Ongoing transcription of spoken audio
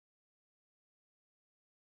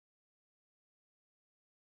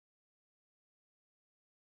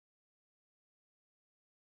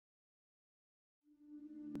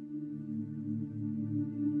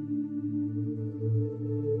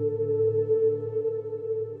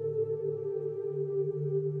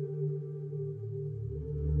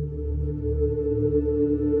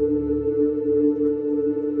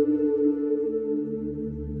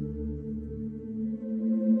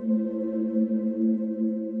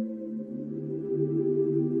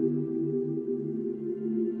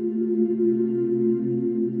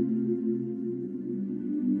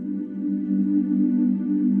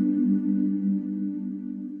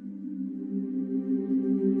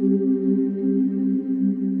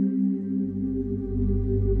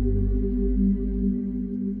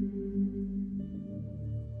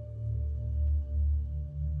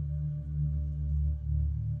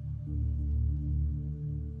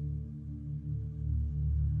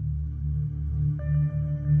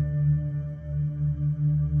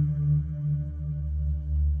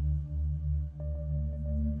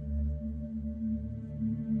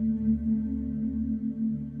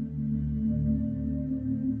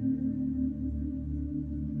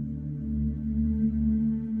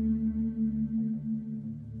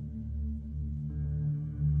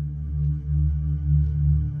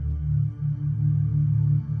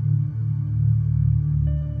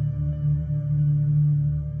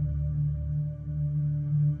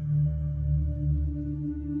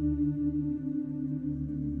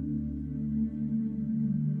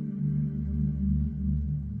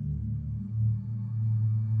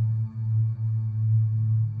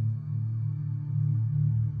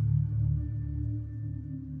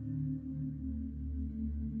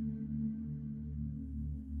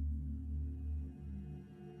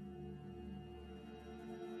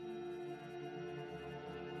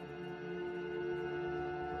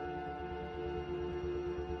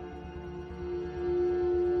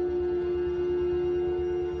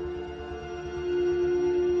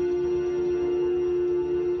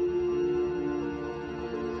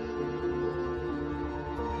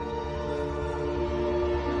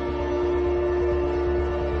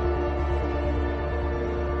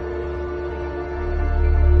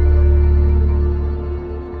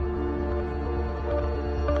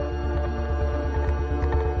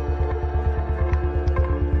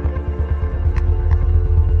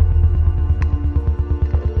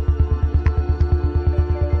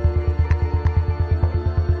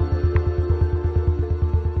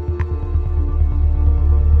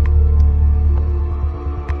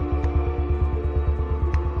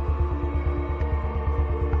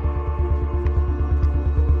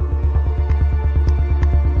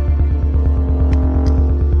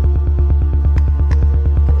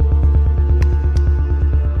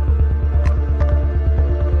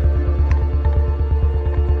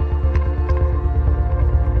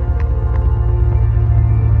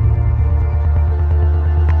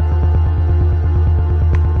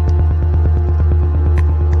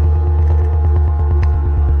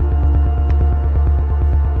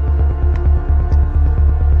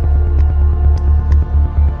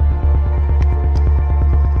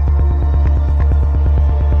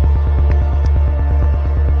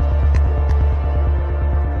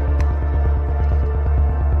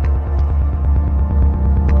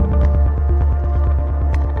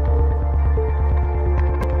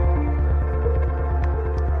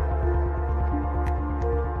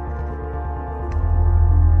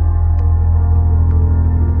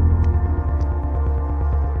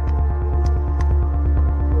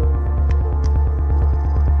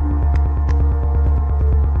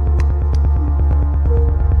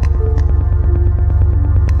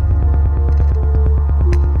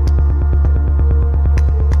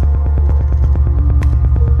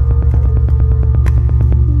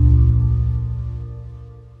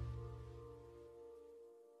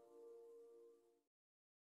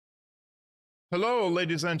Hello,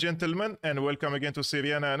 ladies and gentlemen, and welcome again to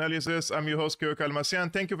Syriana Analysis. I'm your host, Kirk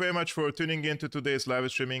Almasian. Thank you very much for tuning in to today's live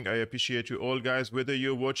streaming. I appreciate you all, guys, whether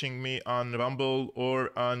you're watching me on Rumble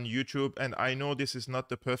or on YouTube. And I know this is not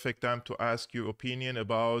the perfect time to ask your opinion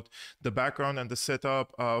about the background and the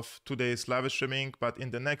setup of today's live streaming, but in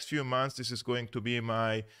the next few months, this is going to be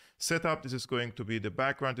my setup. This is going to be the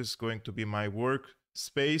background. This is going to be my work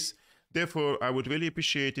space. Therefore, I would really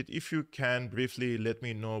appreciate it if you can briefly let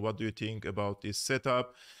me know what do you think about this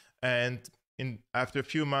setup. And after a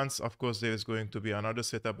few months, of course, there is going to be another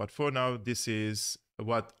setup. But for now, this is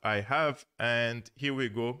what I have. And here we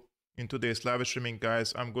go. In today's live streaming,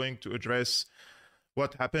 guys, I'm going to address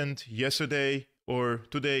what happened yesterday or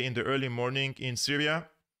today in the early morning in Syria,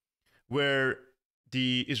 where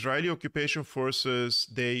the Israeli occupation forces,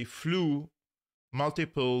 they flew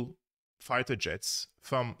multiple fighter jets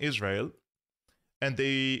from Israel, and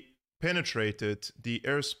they penetrated the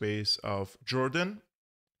airspace of Jordan.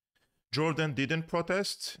 Jordan didn't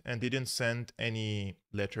protest and didn't send any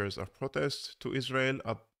letters of protest to Israel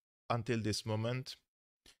up until this moment.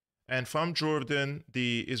 And from Jordan,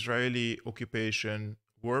 the Israeli occupation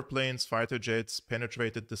warplanes, fighter jets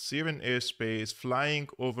penetrated the Syrian airspace, flying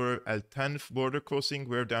over al-Tanf border crossing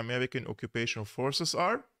where the American occupation forces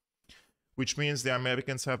are, which means the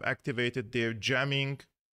Americans have activated their jamming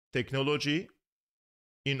technology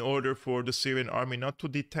in order for the Syrian army not to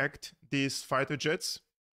detect these fighter jets.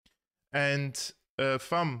 And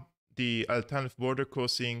from the al-Tanf border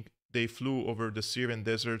crossing, they flew over the Syrian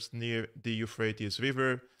deserts near the Euphrates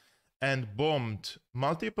River and bombed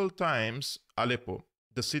multiple times Aleppo,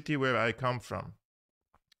 the city where I come from.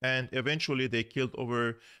 And eventually they killed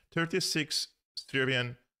over 36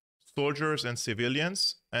 Syrian soldiers and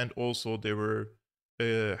civilians, and also there were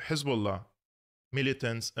Hezbollah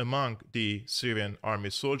militants among the Syrian army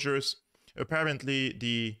soldiers. Apparently,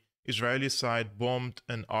 the Israeli side bombed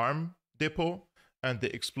an arm depot, and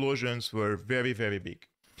the explosions were very, very big.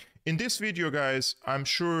 In this video, guys, I'm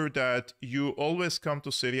sure that you always come to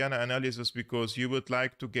Syriana Analysis because you would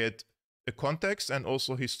like to get a context and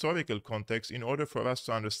also historical context in order for us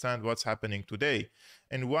to understand what's happening today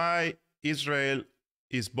and why Israel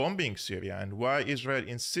is bombing Syria and why Israel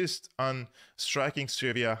insists on striking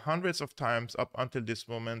Syria hundreds of times up until this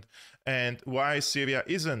moment, and why Syria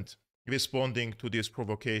isn't responding to these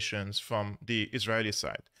provocations from the Israeli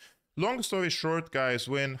side. Long story short, guys,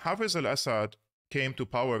 when Hafez al-Assad came to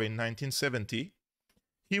power in 1970,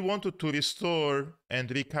 he wanted to restore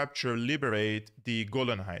and recapture, liberate the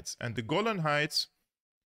Golan Heights. And the Golan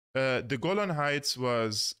Heights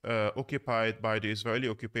was occupied by the Israeli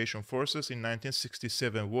occupation forces in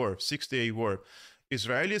 1967 war, 6-day war.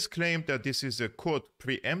 Israelis claimed that this is a, quote,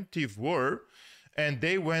 preemptive war, and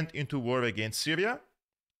they went into war against Syria,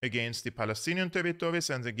 against the Palestinian territories,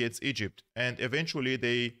 and against Egypt. And eventually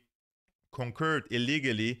they conquered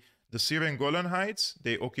illegally the Syrian Golan Heights.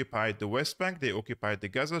 They occupied the West Bank, they occupied the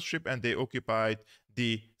Gaza Strip, and they occupied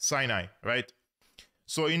the Sinai, right?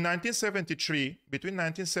 So in 1973, between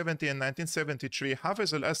 1970 and 1973,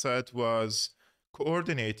 Hafez al-Assad was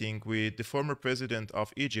coordinating with the former president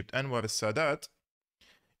of Egypt, Anwar al-Sadat,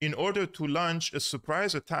 in order to launch a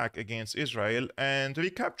surprise attack against Israel and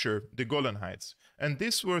recapture the Golan Heights. And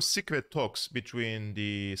these were secret talks between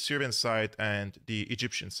the Syrian side and the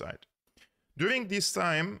Egyptian side. During this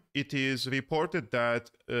time, it is reported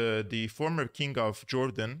that the former king of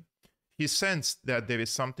Jordan, he sensed that there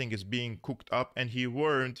is something is being cooked up, and he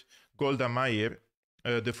warned Golda Meir,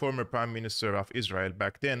 the former prime minister of Israel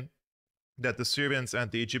back then, that the Syrians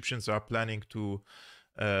and the Egyptians are planning to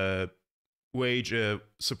wage a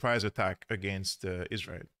surprise attack against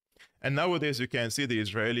Israel. And nowadays you can see the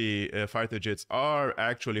Israeli fighter jets are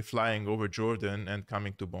actually flying over Jordan and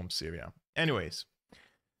coming to bomb Syria. Anyways,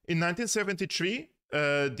 in 1973,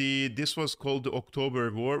 this was called the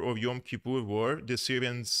October War or Yom Kippur War. The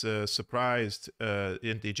Syrians surprised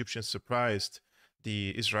and the Egyptians surprised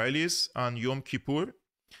the Israelis on Yom Kippur.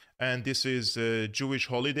 And this is a Jewish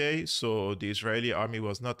holiday, so the Israeli army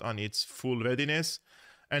was not on its full readiness.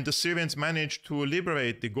 And the Syrians managed to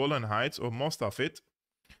liberate the Golan Heights, or most of it.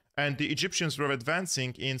 And the Egyptians were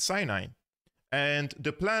advancing in Sinai. And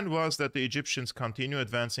the plan was that the Egyptians continue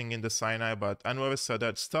advancing in the Sinai, but Anwar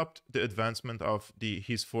al-Sadat stopped the advancement of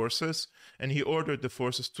his forces, and he ordered the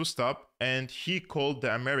forces to stop, and he called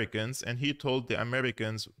the Americans, and he told the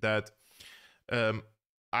Americans that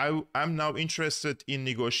I'm now interested in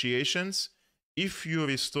negotiations. If you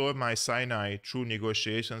restore my Sinai through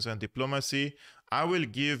negotiations and diplomacy, I will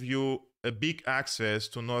give you a big access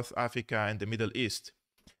to North Africa and the Middle East.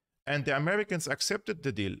 And the Americans accepted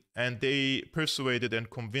the deal, and they persuaded and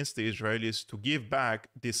convinced the Israelis to give back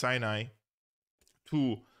the Sinai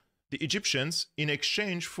to the Egyptians in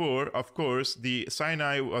exchange for, of course, the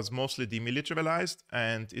Sinai was mostly demilitarized,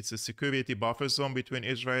 and it's a security buffer zone between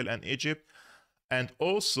Israel and Egypt. And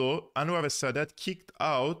also, Anwar al-Sadat kicked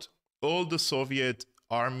out all the Soviet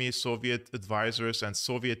army, Soviet advisors, and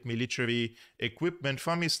Soviet military equipment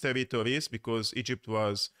from his territories because Egypt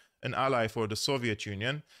was an ally for the Soviet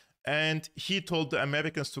Union. And he told the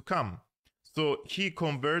Americans to come. So he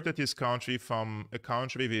converted his country from a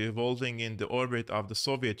country revolving in the orbit of the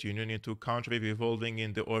Soviet Union into a country revolving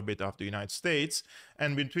in the orbit of the United States.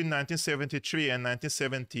 And between 1973 and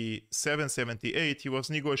 1977-78, he was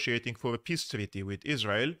negotiating for a peace treaty with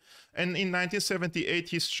Israel. And in 1978,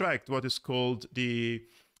 he struck what is called the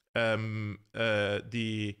Camp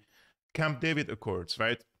David Accords,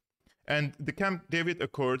 right? And the Camp David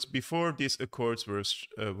Accords, before these accords were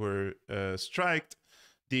struck,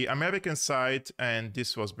 the American side, and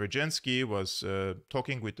this was Brzezinski, was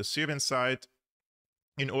talking with the Syrian side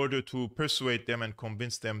in order to persuade them and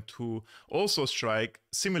convince them to also strike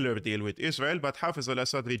similar deal with Israel. But Hafez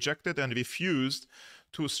al-Assad rejected and refused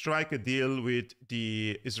to strike a deal with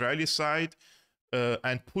the Israeli side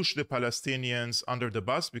and push the Palestinians under the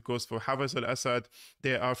bus, because for Hafez al-Assad,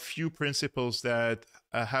 there are few principles that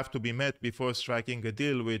have to be met before striking a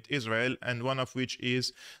deal with Israel, and one of which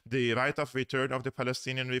is the right of return of the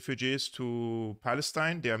Palestinian refugees to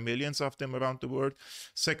Palestine. There are millions of them around the world.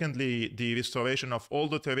 Secondly, the restoration of all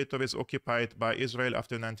the territories occupied by Israel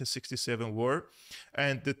after 1967 war.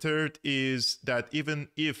 And the third is that even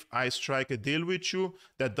if I strike a deal with you,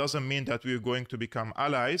 that doesn't mean that we're going to become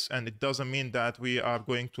allies, and it doesn't mean that we are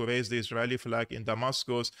going to raise the Israeli flag in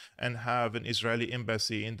Damascus and have an Israeli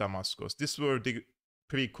embassy in Damascus. These were the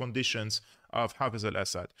preconditions of Hafez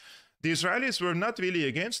al-Assad. The Israelis were not really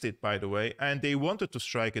against it, by the way, and they wanted to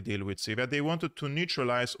strike a deal with Syria. They wanted to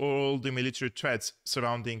neutralize all the military threats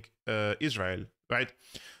surrounding Israel, right?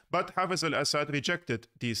 But Hafez al-Assad rejected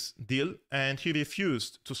this deal, and he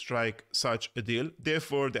refused to strike such a deal.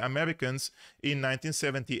 Therefore, the Americans in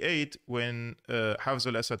 1978, when Hafez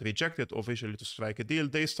al-Assad rejected officially to strike a deal,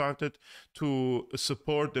 they started to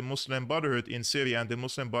support the Muslim Brotherhood in Syria, and the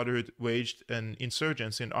Muslim Brotherhood waged an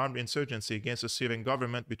insurgency, an armed insurgency against the Syrian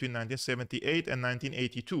government between 1978 and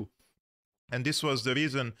 1982. And this was the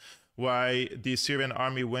reason why the Syrian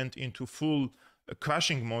army went into full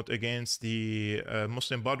crushing mode against the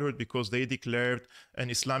Muslim Brotherhood, because they declared an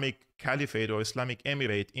Islamic Caliphate or Islamic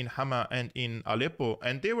Emirate in Hama and in Aleppo,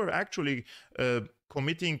 and they were actually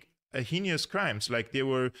committing heinous crimes, like they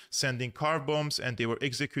were sending car bombs and they were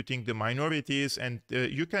executing the minorities. And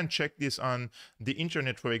you can check this on the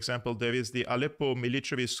internet. For example, there is the Aleppo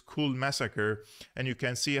military school massacre, and you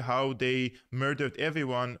can see how they murdered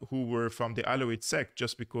everyone who were from the Alawite sect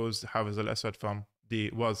just because Hafez al-Assad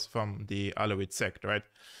was from the Alawite sect, right?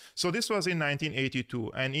 So this was in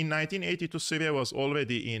 1982. And in 1982, Syria was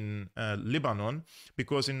already in Lebanon,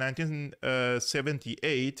 because in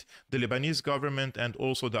 1978, the Lebanese government and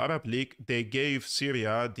also the Arab League, they gave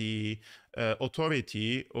Syria the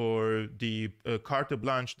authority or the carte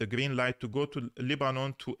blanche, the green light to go to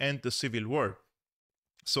Lebanon to end the civil war.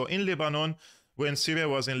 So in Lebanon, when Syria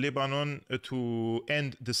was in Lebanon to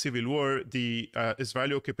end the civil war, the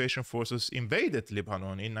Israeli occupation forces invaded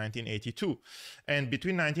Lebanon in 1982. And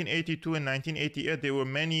between 1982 and 1988, there were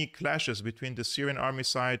many clashes between the Syrian army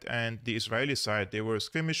side and the Israeli side. There were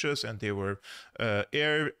skirmishes and there were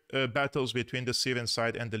air battles between the Syrian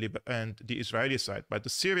side and the Israeli side. But the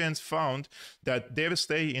Syrians found that their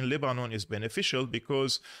stay in Lebanon is beneficial,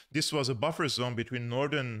 because this was a buffer zone between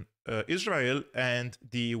northern Israel and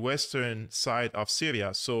the western side of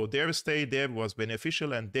Syria. So their stay there was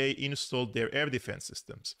beneficial, and they installed their air defense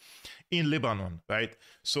systems in Lebanon, right?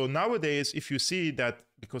 So nowadays, if you see that,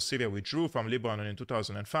 because Syria withdrew from Lebanon in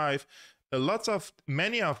 2005,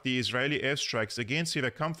 many of the Israeli airstrikes against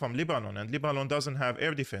Syria come from Lebanon, and Lebanon doesn't have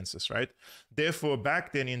air defenses, right? Therefore,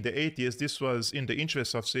 back then in the 80s, this was in the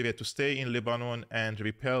interest of Syria to stay in Lebanon and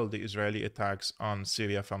repel the Israeli attacks on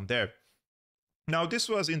Syria from there. Now, this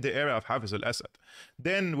was in the era of Hafez al-Assad.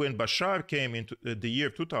 Then when Bashar came into the year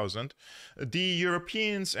 2000, the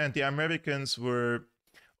Europeans and the Americans were,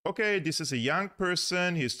 okay, this is a young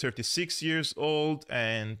person, he's 36 years old,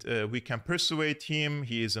 and we can persuade him.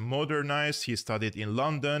 He is a modernized, he studied in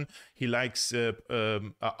London, he likes our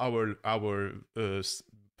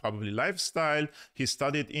probably lifestyle. He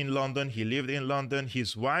studied in London, he lived in London,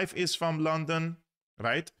 his wife is from London,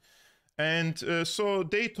 right? And so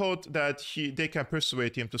they thought that they can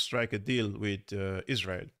persuade him to strike a deal with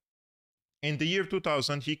Israel. In the year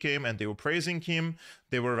 2000, he came and they were praising him.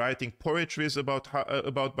 They were writing poetries about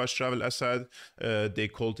Bashar al-Assad. They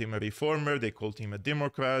called him a reformer. They called him a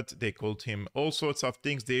Democrat. They called him all sorts of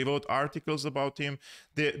things. They wrote articles about him.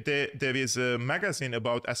 There is a magazine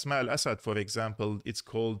about Asma al-Assad, for example. It's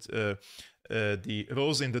called The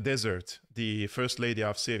Rose in the Desert, the First Lady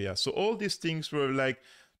of Syria. So all these things were like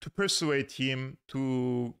to persuade him,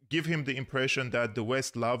 to give him the impression that the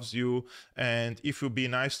West loves you, and if you be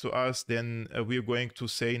nice to us, then we're going to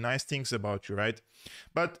say nice things about you, right?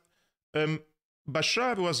 But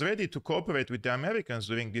Bashar was ready to cooperate with the Americans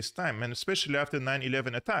during this time, and especially after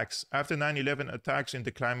 9/11 attacks. After 9/11 attacks in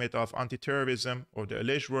the climate of anti-terrorism or the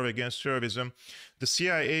alleged war against terrorism, the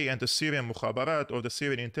CIA and the Syrian Mukhabarat or the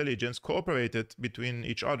Syrian intelligence cooperated between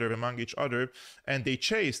each other, among each other, and they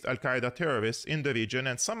chased Al-Qaeda terrorists in the region,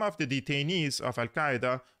 and some of the detainees of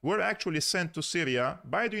Al-Qaeda were actually sent to Syria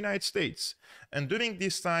by the United States. And during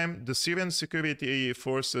this time, the Syrian security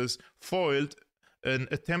forces foiled an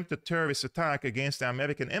attempted terrorist attack against the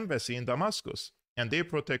American embassy in Damascus, and they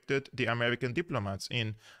protected the American diplomats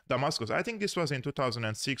in Damascus. I think this was in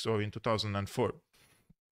 2006 or in 2004.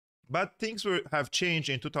 But things have changed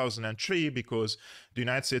in 2003 because the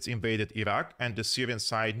United States invaded Iraq, and the Syrian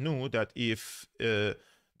side knew that if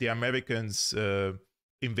the Americans'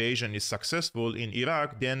 invasion is successful in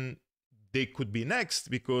Iraq, then they could be next,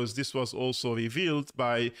 because this was also revealed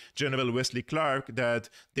by General Wesley Clark that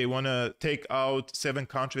they want to take out 7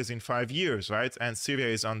 countries in 5 years, right? And Syria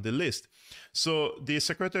is on the list. So the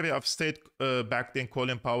Secretary of State back then,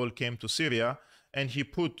 Colin Powell, came to Syria, and he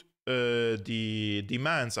put the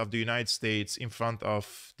demands of the United States in front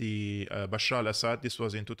of the Bashar al-Assad. This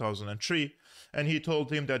was in 2003. And he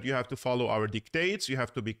told him that you have to follow our dictates, you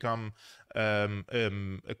have to become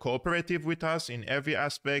cooperative with us in every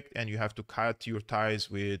aspect, and you have to cut your ties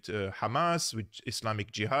with Hamas, with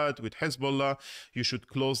Islamic Jihad, with Hezbollah. You should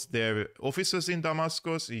close their offices in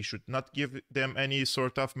Damascus. You should not give them any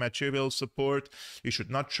sort of material support. You should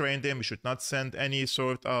not train them. You should not send any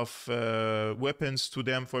sort of weapons to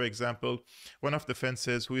them, for example. One of the friends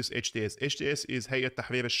says, who is HTS? HTS is Hayat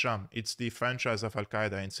Tahrir al-Sham. It's the franchise of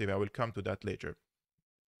Al-Qaeda in Syria. I will come to that later.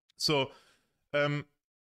 So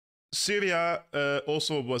Syria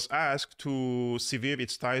also was asked to sever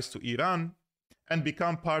its ties to Iran and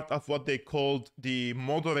become part of what they called the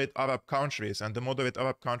moderate Arab countries. And the moderate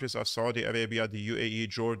Arab countries are Saudi Arabia, the UAE,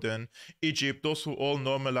 Jordan, Egypt, those who all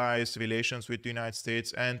normalized relations with the United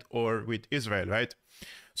States and or with Israel, right?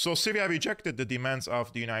 So Syria rejected the demands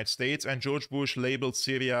of the United States, and George Bush labeled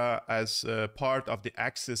Syria as part of the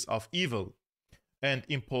axis of evil and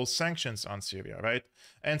imposed sanctions on Syria, right?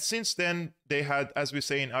 And since then, they had, as we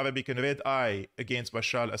say in Arabic, a red eye against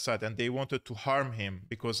Bashar al-Assad, and they wanted to harm him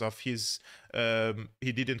because of his,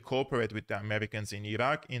 he didn't cooperate with the Americans in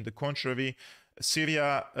Iraq. In the contrary,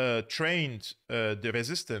 Syria trained the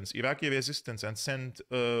resistance, Iraqi resistance, and sent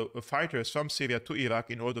fighters from Syria to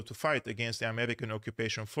Iraq in order to fight against the American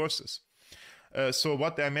occupation forces. So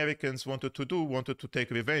what the Americans wanted to do, wanted to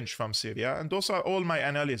take revenge from Syria. And those are all my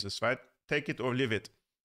analysis, right? Take it or leave it.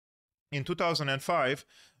 In 2005,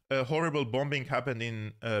 a horrible bombing happened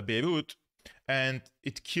in Beirut, and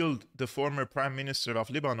it killed the former prime minister of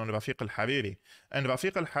Lebanon, Rafiq al-Hariri. And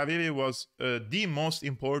Rafiq al-Hariri was the most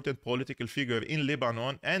important political figure in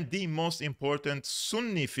Lebanon and the most important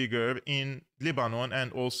Sunni figure in Lebanon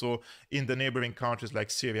and also in the neighboring countries like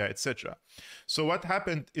Syria, etc. So what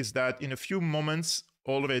happened is that in a few moments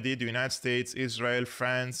already, the United States, Israel,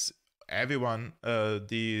 France, everyone,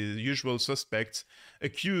 the usual suspects,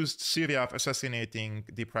 accused Syria of assassinating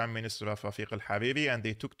the prime minister of Rafiq al-Hariri, and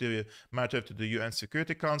they took the matter to the UN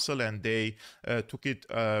Security Council, and they took it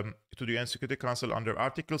to the UN Security Council under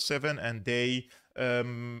Article 7, and they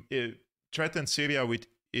threatened Syria with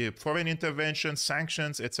foreign intervention,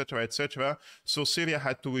 sanctions, etc., etc. So Syria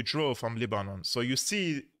had to withdraw from Lebanon. So you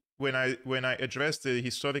see, when I address the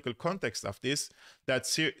historical context of this, that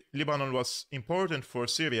Lebanon was important for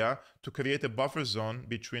Syria to create a buffer zone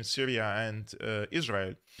between Syria and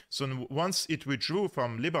Israel. So once it withdrew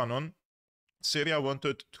from Lebanon, Syria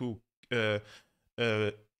wanted to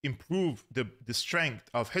improve the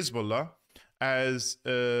strength of Hezbollah as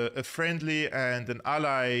a friendly and an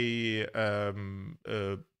ally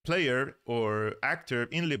player or actor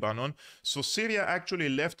in Lebanon. So Syria actually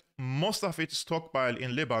left most of its stockpile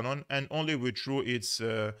in Lebanon and only withdrew its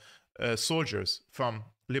soldiers from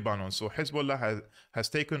Lebanon. So Hezbollah has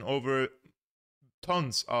taken over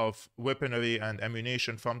tons of weaponry and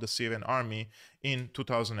ammunition from the Syrian army in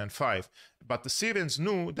 2005. But the Syrians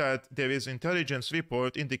knew that there is intelligence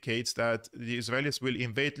report indicates that the Israelis will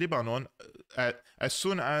invade Lebanon as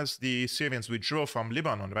soon as the Syrians withdraw from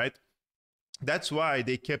Lebanon, right? That's why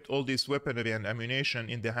they kept all this weaponry and ammunition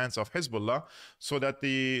in the hands of Hezbollah, so that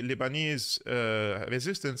the Lebanese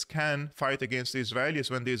resistance can fight against the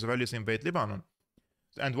Israelis when the Israelis invade Lebanon.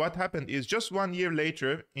 And what happened is, just 1 year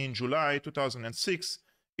later, in July 2006,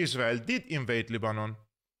 Israel did invade Lebanon.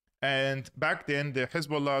 And back then, the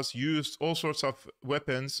Hezbollahs used all sorts of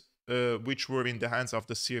weapons which were in the hands of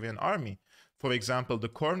the Syrian army. For example, the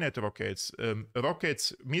Cornet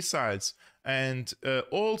rockets, missiles, and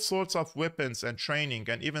all sorts of weapons and training,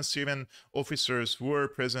 and even Syrian officers were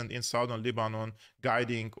present in southern Lebanon,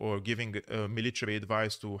 guiding or giving military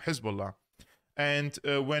advice to Hezbollah. And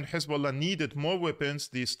when Hezbollah needed more weapons,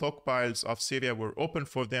 the stockpiles of Syria were open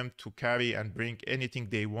for them to carry and bring anything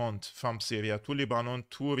they want from Syria to Lebanon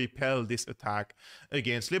to repel this attack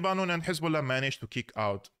against Lebanon. And Hezbollah managed to kick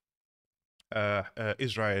out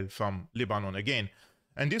Israel from Lebanon again.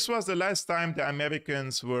 And this was the last time the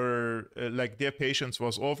Americans were, like, their patience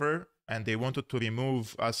was over, and they wanted to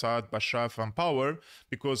remove Assad Bashar from power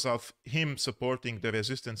because of him supporting the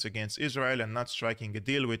resistance against Israel and not striking a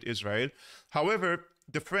deal with Israel. However,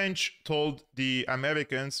 the French told the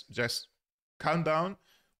Americans, just calm down,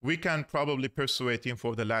 we can probably persuade him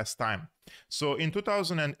for the last time. So in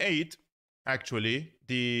 2008, actually,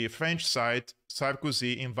 the French side,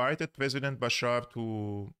 Sarkozy, invited President Bashar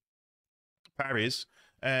to Paris,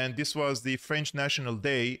 and this was the French National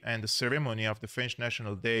Day and the ceremony of the French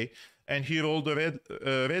National Day, and he rolled a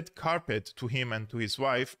red carpet to him and to his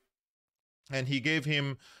wife, and he gave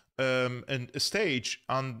him a stage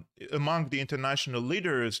among the international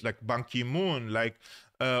leaders like Ban Ki-moon, like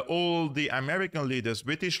all the American leaders,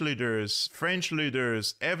 British leaders, French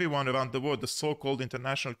leaders, everyone around the world, the so-called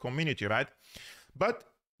international community, right? But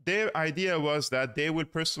their idea was that they will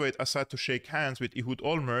persuade Assad to shake hands with Ehud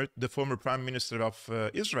Olmert, the former prime minister of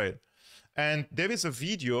Israel. And there is a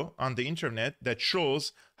video on the internet that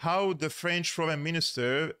shows how the French foreign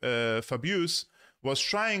minister, Fabius, was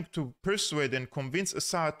trying to persuade and convince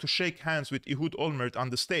Assad to shake hands with Ehud Olmert on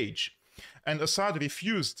the stage. And Assad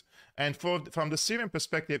refused. And from the Syrian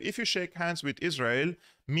perspective, if you shake hands with Israel,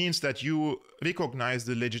 means that you recognize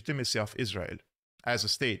the legitimacy of Israel as a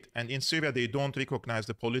state. And in Syria, they don't recognize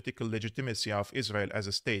the political legitimacy of Israel as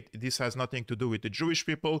a state. This has nothing to do with the Jewish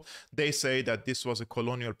people. They say that this was a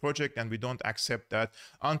colonial project, and we don't accept that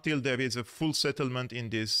until there is a full settlement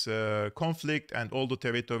in this conflict and all the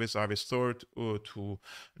territories are restored to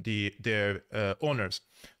their owners.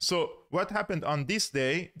 So what happened on this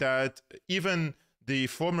day, that even the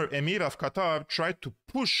former emir of Qatar tried to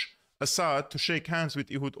push Assad to shake hands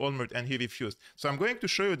with Ehud Olmert, and he refused. So I'm going to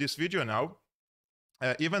show you this video now.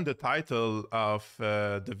 Even the title of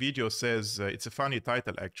the video says, it's a funny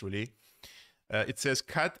title actually. It says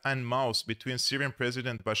 "Cat and Mouse Between Syrian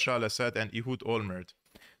President Bashar al-Assad and Ehud Olmert."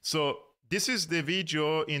 So this is the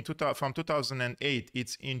video from 2008.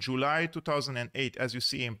 It's in July 2008, as you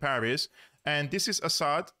see, in Paris. And this is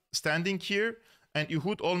Assad standing here, and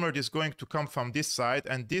Ehud Olmert is going to come from this side,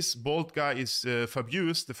 and this bald guy is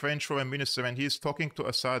Fabius, the French foreign minister, and he's talking to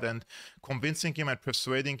Assad and convincing him and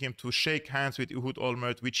persuading him to shake hands with Ehud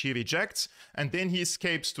Olmert, which he rejects, and then he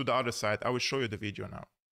escapes to the other side. I will show you the video now.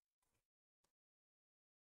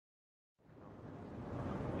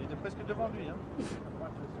 Il est presque devant lui, hein.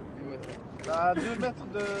 À 2 mètres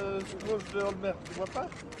de gauche de Olmert, tu vois pas?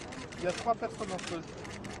 Il y a 3 personnes entre eux.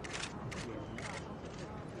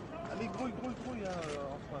 Allez, grouille, hein,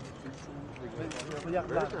 Antoine.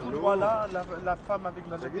 Regarde là, tout droit là, la femme avec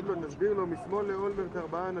la jaquette rouge.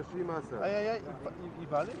 Aïe, aïe, aïe, il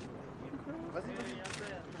va aller. Vas-y.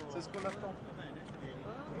 C'est ce qu'on attend.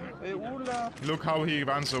 Et où là? Look how he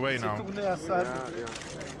runs away now. Tourné à Assad.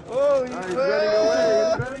 Oh, il fait.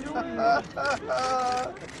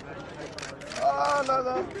 Ah là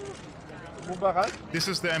là. Moubarak. This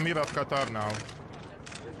is the Emir of Qatar now.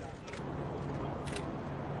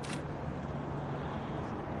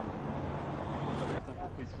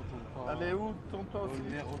 Allez, où tonton aussi?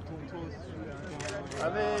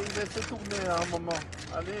 Allez, il laisse tourner à un moment.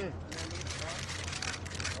 Allez.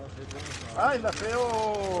 Ah, il a fait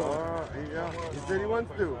oh! He said he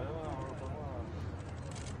wants to.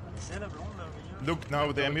 Look,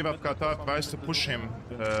 now the Emir of Qatar tries to push him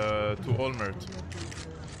to Olmert.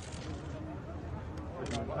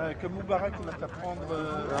 Que Moubarak, il a qu'à prendre...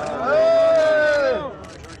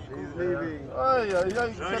 He's leaving. Aïe, aïe,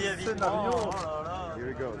 aïe, quel scénario! Here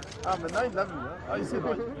he goes. Ah, maintenant il l'a vu, hein? Ah, il s'est vu.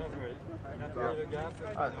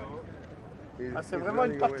 Ah, c'est vraiment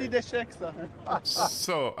une partie d'échecs, ça.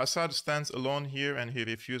 So Assad stands alone here, and he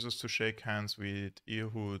refuses to shake hands with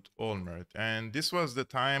Ehud Olmert. And this was the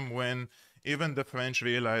time when even the French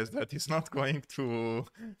realized that he's not going to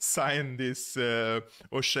sign this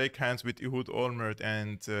or shake hands with Ehud Olmert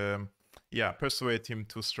and persuade him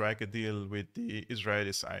to strike a deal with the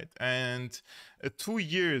Israeli side. And 2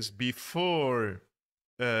 years before,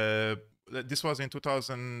 this was in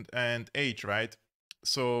 2008, right?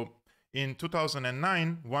 So in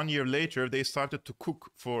 2009, 1 year later, they started to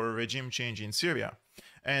cook for regime change in Syria.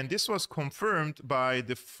 And this was confirmed by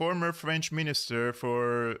the former French Minister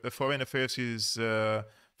for Foreign Affairs. His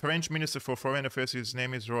French Minister for Foreign Affairs, his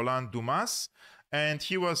name is Roland Dumas. And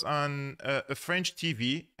he was on a French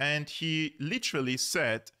TV, and he literally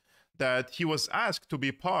said that he was asked to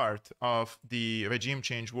be part of the regime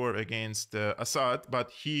change war against Assad,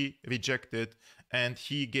 but he rejected, and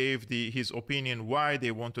he gave his opinion why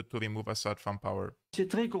they wanted to remove Assad from power. C'est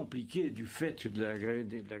très compliqué du fait de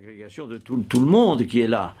l'agrégation de tout le monde qui est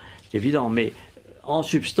là, c'est évident, mais en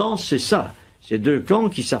substance, c'est ça. C'est deux camps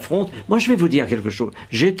qui s'affrontent. Moi, je vais vous dire quelque chose.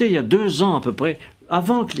 J'étais il y a 2 ans à peu près,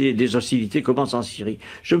 avant que les hostilités commencent en Syrie.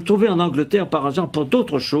 Je me trouvais en Angleterre, par exemple, pour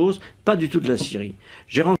d'autres choses, pas du tout de la Syrie.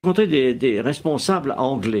 J'ai rencontré des responsables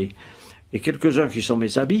anglais. Et quelques-uns qui sont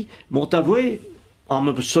mes amis m'ont avoué, en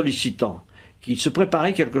me sollicitant, qu'il se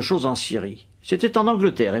préparait quelque chose en Syrie. C'était en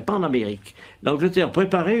Angleterre et pas en Amérique. L'Angleterre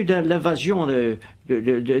préparait l'invasion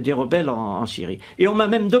des rebelles en Syrie. Et on m'a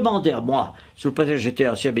même demandé à moi, sous le prétexte que j'étais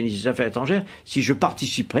ancien ministre des Affaires étrangères, si je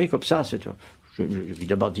participerais comme ça. J'ai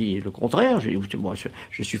évidemment dit le contraire. J'ai dit, écoutez, moi,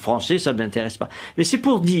 je suis français, ça ne m'intéresse pas. Mais c'est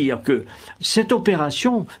pour dire que cette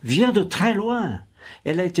opération vient de très loin.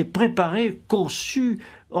 Elle a été préparée, conçue,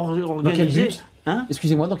 organisée. Dans quel but, hein?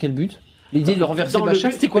 Excusez-moi, dans quel but? L'idée de renverser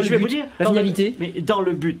Bachar, c'était quoi le but? La finalité? Mais dans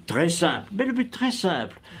le but très simple,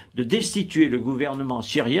 de destituer le gouvernement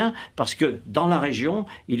syrien, parce que dans la région,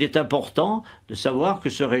 il est important de savoir que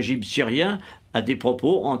ce régime syrien a des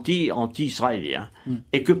propos anti-israéliens.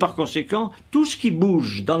 Et que par conséquent, tout ce qui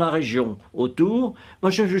bouge dans la région autour,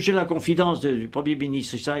 moi j'ai la confidence du Premier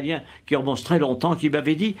ministre israélien qui remonte très longtemps, qui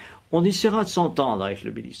m'avait dit on essaiera de s'entendre avec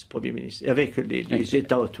le Premier ministre, avec les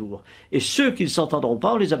États autour. Et ceux qui ne s'entendront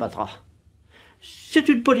pas, on les abattra. C'est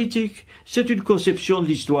une politique, c'est une conception de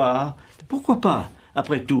l'histoire. Pourquoi pas,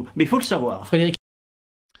 après tout? Mais il faut le savoir. Frédéric.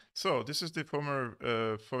 So this is the former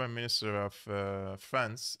foreign minister of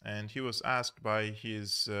France, and he was asked by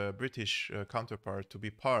his British counterpart to be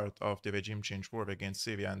part of the regime change war against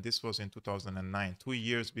Syria, and this was in 2009, 2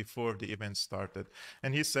 years before the event started.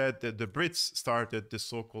 And he said that the Brits started the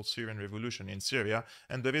so-called Syrian revolution in Syria,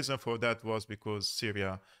 and the reason for that was because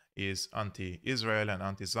Syria is anti-Israel and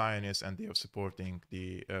anti-Zionist, and they are supporting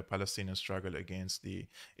the Palestinian struggle against the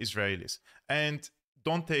Israelis. And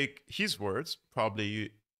don't take his words,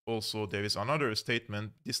 probably also there is another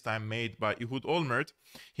statement, this time made by Ehud Olmert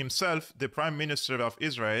himself, the Prime Minister of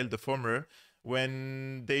Israel, the former,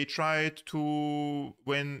 when this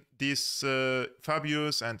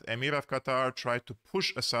Fabius and Emir of Qatar tried to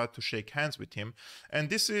push Assad to shake hands with him. And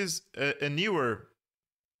this is a newer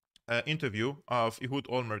interview of Ehud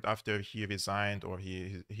Olmert after he resigned, or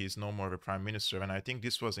he's no more a prime minister, and I think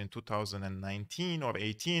this was in 2019 or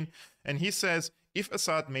 18, and he says, if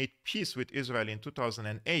Assad made peace with Israel in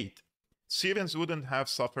 2008, Syrians wouldn't have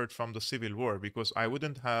suffered from the civil war, because I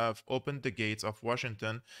wouldn't have opened the gates of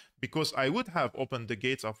Washington, because I would have opened the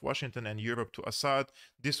gates of Washington and Europe to Assad.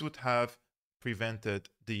 This would have prevented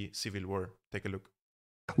the civil war. Take a look.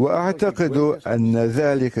 وأعتقد أن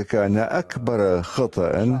ذلك كان أكبر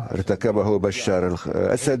خطأ ارتكبه بشار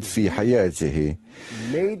الأسد في حياته.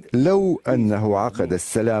 لو أنه عقد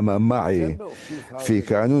السلام معي في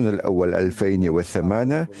كانون الأول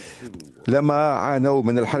 2008 لما عانوا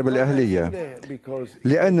من الحرب الأهلية،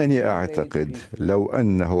 لأنني أعتقد لو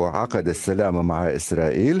أنه عقد السلام مع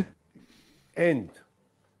إسرائيل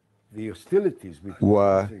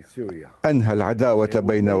وأنهى العداوة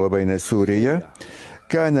بينه وبين سوريا،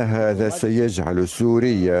 كان هذا سيجعل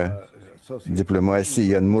سوريا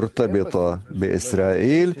دبلوماسيا مرتبطة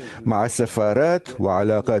بإسرائيل مع سفارات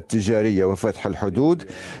وعلاقات تجارية وفتح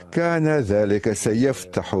الحدود. كان ذلك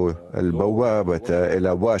سيفتح البوابة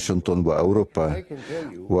إلى واشنطن وأوروبا.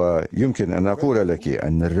 ويمكن أن أقول لك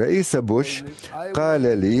أن الرئيس بوش قال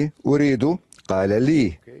لي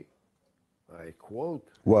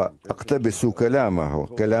وأقتبس كلامه،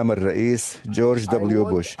 كلام الرئيس جورج دبليو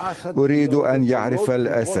بوش: أريد أن يعرف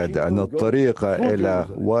الأسد أن الطريق إلى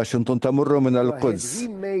واشنطن تمر من القدس.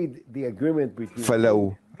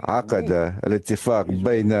 فلو عقد الاتفاق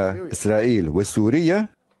بين إسرائيل وسوريا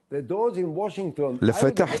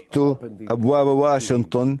لفتحت أبواب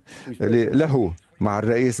واشنطن له مع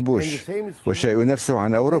الرئيس بوش، والشيء نفسه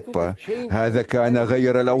عن أوروبا. هذا كان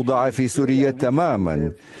غير الأوضاع في سوريا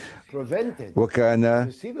تماما.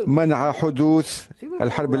 وكان منع حدوث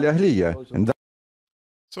الحرب الأهلية.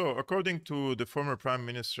 So, according to the former Prime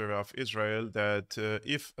Minister of Israel, that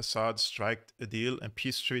if Assad struck a deal, a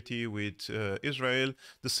peace treaty with Israel,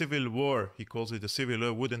 the civil war, he calls it the civil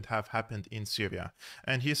war, wouldn't have happened in Syria.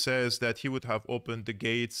 And he says that he would have opened the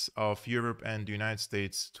gates of Europe and the United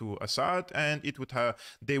States to Assad, and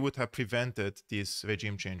they would have prevented this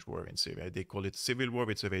regime change war in Syria. They call it civil war,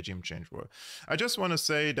 it's a regime change war. I just want to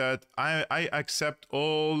say that I accept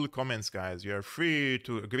all comments, guys. You are free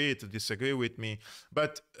to agree, to disagree with me,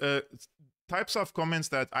 but types of comments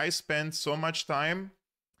that I spend so much time,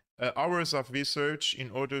 hours of research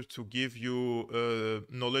in order to give you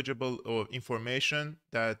knowledgeable or information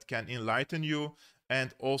that can enlighten you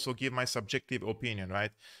and also give my subjective opinion,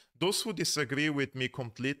 right? Those who disagree with me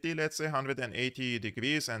completely, let's say 180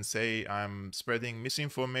 degrees, and say I'm spreading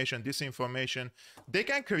misinformation, disinformation, they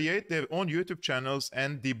can create their own YouTube channels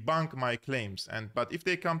and debunk my claims. But if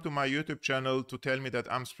they come to my YouTube channel to tell me that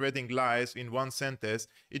I'm spreading lies in one sentence,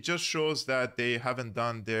 it just shows that they haven't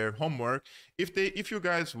done their homework. If you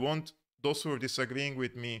guys want, those who are disagreeing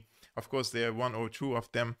with me, of course, there are one or two of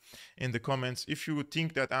them in the comments. If you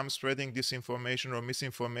think that I'm spreading disinformation or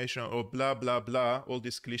misinformation or blah, blah, blah, all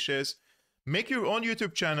these cliches, make your own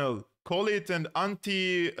YouTube channel. Call it an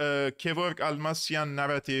anti-Kevork Almasian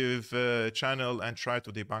narrative channel and try to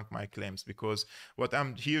debunk my claims. Because what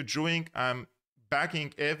I'm here doing, I'm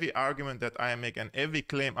backing every argument that I make and every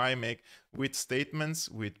claim I make with statements,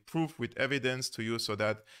 with proof, with evidence to you, so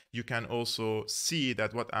that you can also see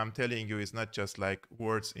that what I'm telling you is not just like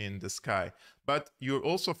words in the sky. But you're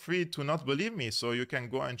also free to not believe me, so you can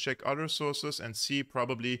go and check other sources and see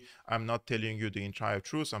probably I'm not telling you the entire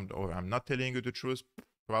truth, or I'm not telling you the truth,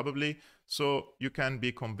 probably. So you can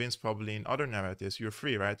be convinced probably in other narratives. You're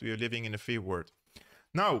free, right? We are living in a free world.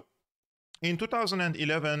 Now, in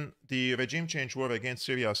 2011, the regime change war against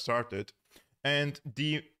Syria started, and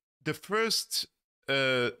the first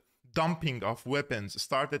dumping of weapons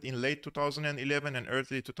started in late 2011 and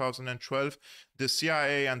early 2012. The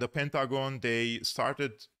CIA and the Pentagon, they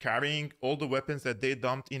started carrying all the weapons that they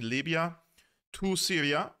dumped in Libya to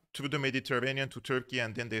Syria, through the Mediterranean to Turkey,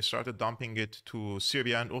 and then they started dumping it to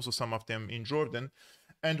Syria and also some of them in Jordan.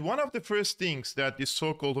 And one of the first things that these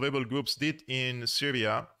so-called rebel groups did in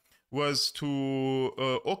Syria was to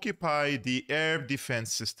occupy the air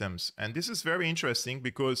defense systems. And this is very interesting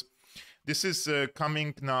because this is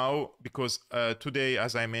coming now because today,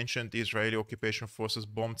 as I mentioned, the Israeli occupation forces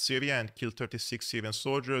bombed Syria and killed 36 Syrian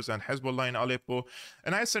soldiers and Hezbollah in Aleppo.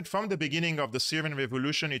 And I said from the beginning of the Syrian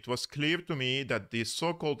revolution, it was clear to me that the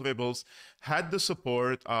so-called rebels had the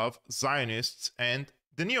support of Zionists and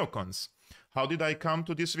the neocons. How did I come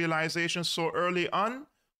to this realization so early on?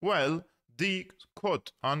 Well, the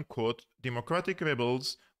quote-unquote democratic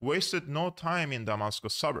rebels wasted no time in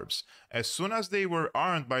Damascus suburbs. As soon as they were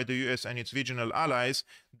armed by the US and its regional allies,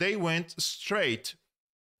 they went straight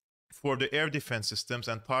for the air defense systems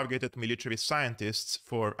and targeted military scientists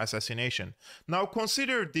for assassination. Now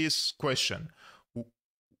consider this question.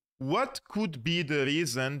 What could be the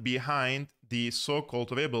reason behind the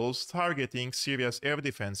so-called rebels targeting Syria's air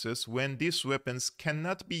defenses when these weapons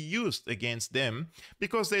cannot be used against them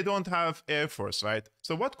because they don't have air force, right?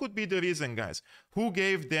 So what could be the reason, guys? Who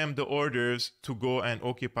gave them the orders to go and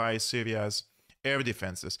occupy Syria's air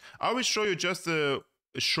defenses? I will show you just a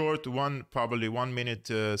short probably 1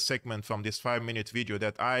 minute segment from this 5-minute video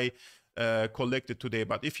that I collected today,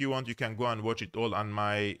 but if you want, you can go and watch it all on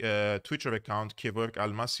my Twitter account, Kevork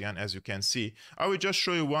Almasian, as you can see. I will just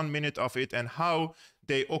show you 1 minute of it and how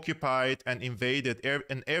they occupied and invaded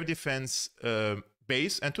an air defense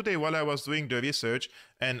base. And today, while I was doing the research,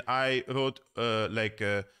 and I wrote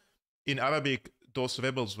in Arabic, those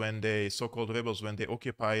rebels, so-called rebels, when they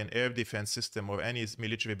occupy an air defense system or any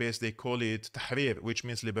military base, they call it Tahrir, which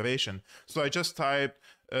means liberation. So I just typed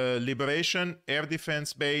liberation, air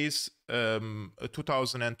defense base,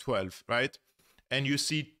 2012, right? And you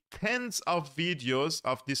see tens of videos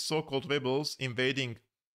of these so-called rebels invading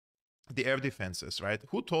the air defenses, right?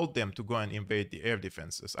 Who told them to go and invade the air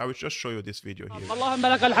defenses? I will just show you this video here. اللهم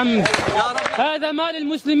لك الحمد. هذا مال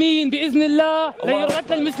المسلمين بإذن الله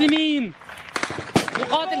ليرد للمسلمين.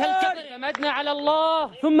 نقاتل هالكفر اعتمدنا على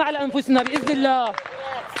الله ثم على أنفسنا بإذن الله.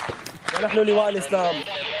 ونحن لواء الإسلام.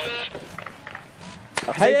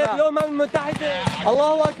 حياة الأمم المتحدة.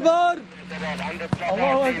 الله أكبر.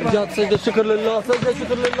 الله أكبر. جات سجدة شكر لله، سجدة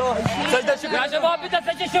شكر لله، سجدة شكر. يا شباب بدها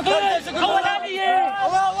سجدة شكر. أولانية.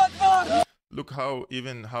 الله أكبر. Look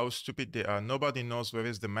how stupid they are. Nobody knows where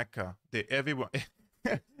is the Mecca.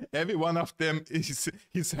 Every one of them is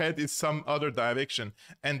his head is some other direction,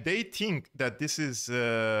 and they think that this is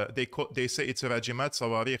they say it's a Rajimat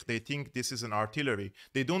Sawarikh. They think this is an artillery.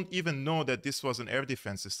 They don't even know that this was an air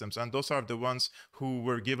defense systems, and those are the ones who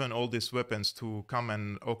were given all these weapons to come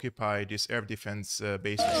and occupy these air defense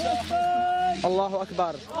bases. الله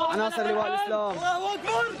أكبر عناصر لواء الإسلام الله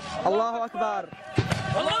أكبر الله أكبر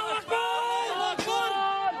الله أكبر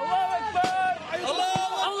الله أكبر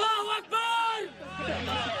الله أكبر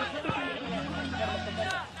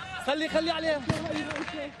خلي عليهم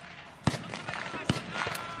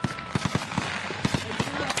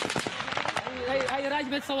هي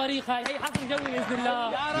راجمة صواريخ هي حصن جوي بإذن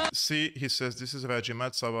الله. See, he says this is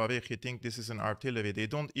Rajimat Sawarikh. He thinks this is an artillery. They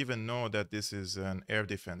don't even know that this is an air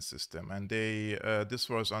defense system. And they this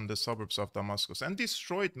was on the suburbs of Damascus and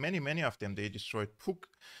destroyed many of them. They destroyed PUK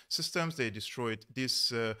systems. They destroyed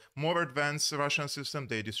this more advanced Russian system.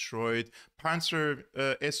 They destroyed Panzer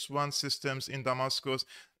S1 systems in Damascus.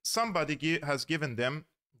 Somebody has given them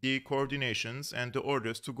the coordinations and the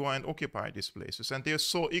orders to go and occupy these places. And they're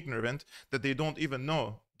so ignorant that they don't even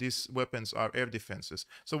know these weapons are air defenses.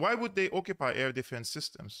 So why would they occupy air defense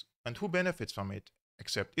systems? And who benefits from it?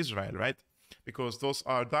 Except Israel, right? Because those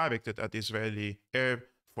are directed at Israeli air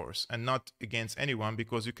force and not against anyone,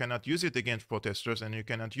 because you cannot use it against protesters and you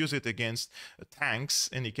cannot use it against tanks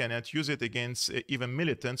and you cannot use it against even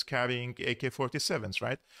militants carrying AK-47s,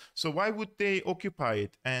 right? So why would they occupy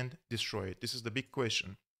it and destroy it? This is the big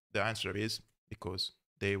question. The answer is because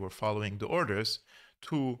they were following the orders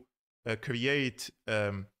to create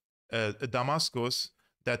a Damascus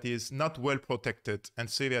that is not well protected and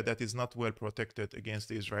Syria that is not well protected against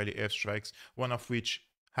the Israeli airstrikes, one of which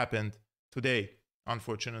happened today,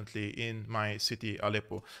 unfortunately, in my city,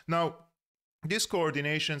 Aleppo. Now, these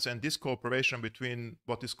coordinations and this cooperation between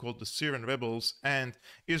what is called the Syrian rebels and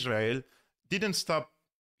Israel didn't stop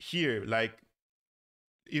here, like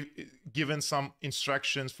given some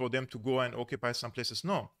instructions for them to go and occupy some places.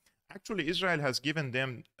 No, actually, Israel has given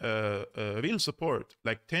them real support,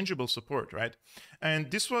 like tangible support, right? And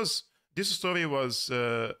this story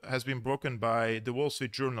has been broken by the Wall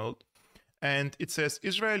Street Journal, and it says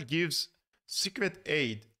Israel gives secret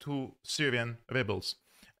aid to Syrian rebels.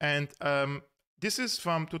 And this is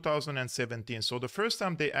from 2017. So the first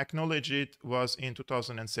time they acknowledged it was in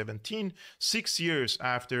 2017, 6 years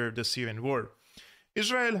after the Syrian war.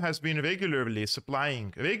 Israel has been regularly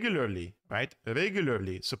supplying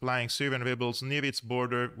Syrian rebels near its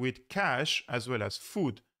border with cash as well as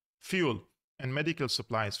food, fuel, and medical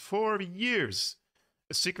supplies for years.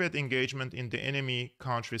 A secret engagement in the enemy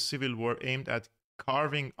country's civil war aimed at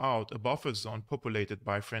carving out a buffer zone populated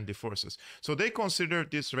by friendly forces. So they considered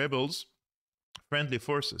these rebels friendly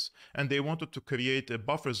forces, and they wanted to create a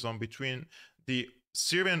buffer zone between the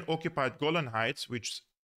Syrian-occupied Golan Heights, which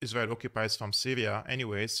Israel occupies from Syria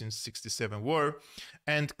anyway since '67 war,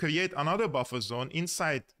 and create another buffer zone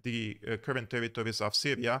inside the current territories of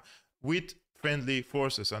Syria with friendly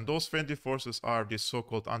forces. And those friendly forces are the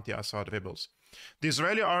so-called anti-Assad rebels. The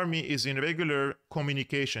Israeli army is in regular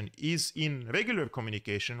communication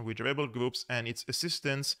with rebel groups, and its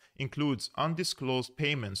assistance includes undisclosed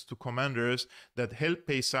payments to commanders that help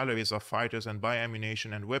pay salaries of fighters and buy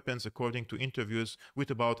ammunition and weapons, according to interviews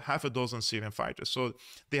with about half a dozen Syrian fighters. So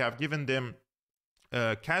they have given them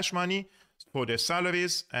cash money for their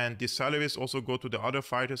salaries, and these salaries also go to the other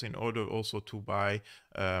fighters in order also to buy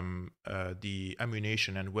the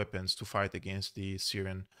ammunition and weapons to fight against the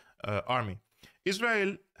Syrian army.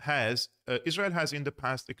 Israel has in the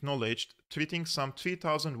past acknowledged treating some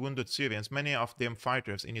 3,000 wounded Syrians, many of them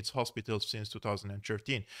fighters, in its hospitals since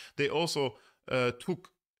 2013. They also took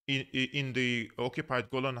in the occupied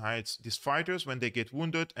Golan Heights these fighters when they get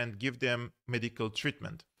wounded and give them medical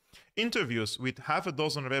treatment. Interviews with half a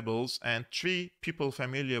dozen rebels and 3 people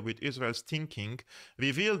familiar with Israel's thinking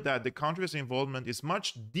revealed that the country's involvement is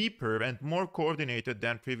much deeper and more coordinated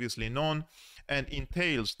than previously known, and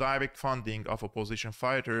entails direct funding of opposition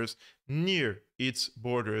fighters near its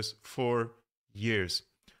borders for years.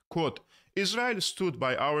 Quote, Israel stood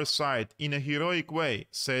by our side in a heroic way,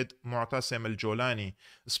 said Mu'tasem al-Jolani,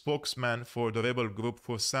 spokesman for the rebel group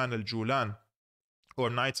Fursan al-Julan, or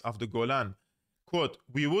Knights of the Golan. Quote,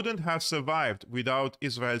 we wouldn't have survived without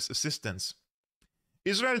Israel's assistance.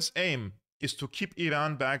 Israel's aim is to keep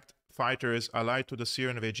Iran-backed fighters allied to the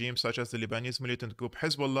Syrian regime, such as the Lebanese militant group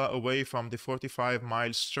Hezbollah, away from the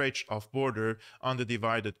 45-mile stretch of border on the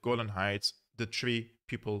divided Golan Heights, the 3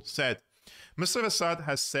 people said. Mr. Assad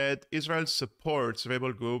has said Israel supports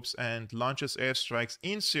rebel groups and launches airstrikes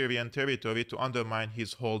in Syrian territory to undermine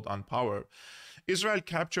his hold on power. Israel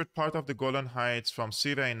captured part of the Golan Heights from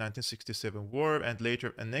Syria in 1967 war and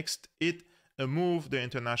later annexed it, a move the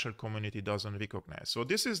international community doesn't recognize. So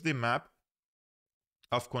this is the map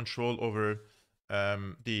of control over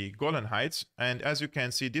the Golan Heights. And as you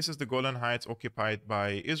can see, this is the Golan Heights occupied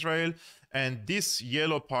by Israel. And these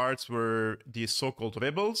yellow parts were the so-called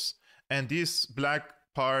rebels. And this black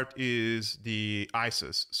part is the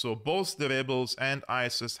ISIS. So both the rebels and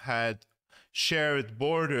ISIS had shared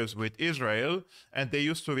borders with Israel, and they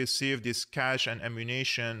used to receive this cash and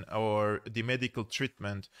ammunition or the medical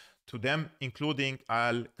treatment to them, including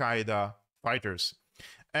al-Qaeda fighters.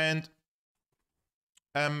 And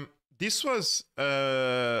this was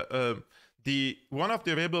one of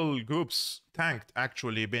the rebel groups tanked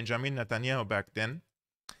actually Benjamin Netanyahu back then.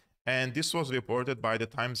 And this was reported by the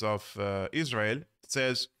Times of Israel. It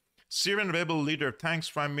says, Syrian rebel leader thanks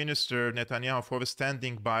Prime Minister Netanyahu for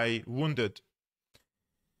standing by wounded.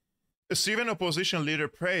 A Syrian opposition leader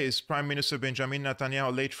praised Prime Minister Benjamin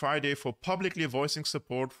Netanyahu late Friday for publicly voicing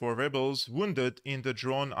support for rebels wounded in the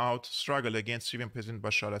drawn-out struggle against Syrian President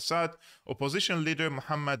Bashar Assad. Opposition leader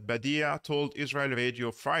Mohammed Badia told Israel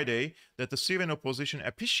Radio Friday that the Syrian opposition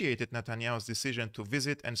appreciated Netanyahu's decision to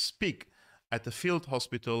visit and speak at the field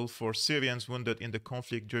hospital for Syrians wounded in the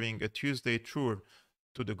conflict during a Tuesday tour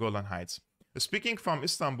to the Golan Heights. Speaking from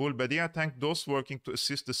Istanbul, Badia thanked those working to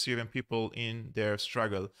assist the Syrian people in their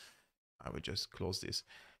struggle. I will just close this.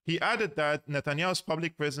 He added that Netanyahu's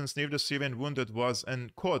public presence near the Syrian wounded was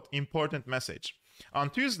an, quote, important message.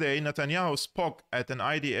 On Tuesday, Netanyahu spoke at an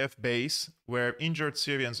IDF base where injured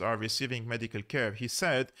Syrians are receiving medical care. He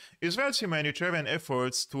said, Israel's humanitarian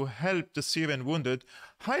efforts to help the Syrian wounded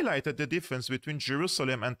highlighted the difference between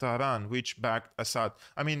Jerusalem and Tehran, which backed Assad.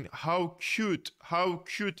 I mean, how cute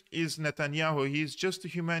is Netanyahu? He's just a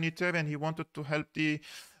humanitarian. He wanted to help the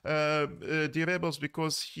rebels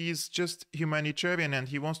because he's just humanitarian and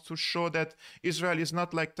he wants to show that Israel is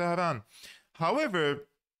not like Tehran. However,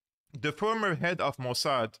 the former head of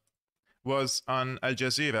Mossad was on Al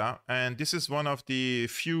Jazeera, and this is one of the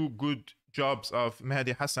few good jobs of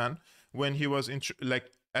Mehdi Hassan when he was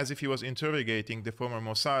as if he was interrogating the former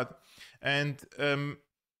Mossad, and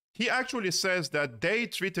he actually says that they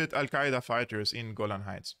treated al-Qaeda fighters in Golan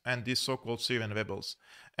Heights and these so-called Syrian rebels.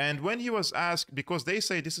 And when he was asked, because they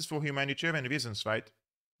say this is for humanitarian reasons, right?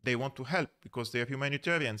 They want to help because they are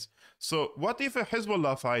humanitarians. So what if a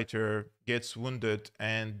Hezbollah fighter gets wounded,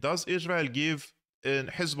 and does Israel give a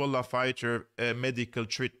Hezbollah fighter a medical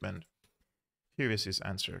treatment? Here is his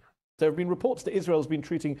answer. There have been reports that Israel's been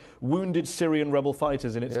treating wounded Syrian rebel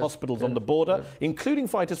fighters in its hospitals on the border, including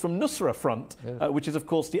fighters from Nusra Front, which is, of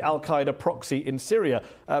course, the al-Qaeda proxy in Syria.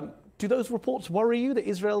 Do those reports worry you that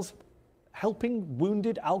Israel's helping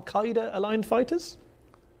wounded al-Qaeda-aligned fighters?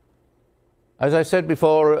 As I said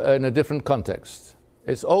before, in a different context,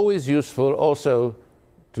 it's always useful also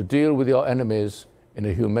to deal with your enemies in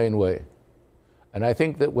a humane way. And I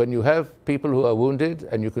think that when you have people who are wounded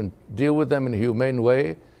and you can deal with them in a humane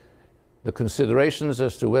way, the considerations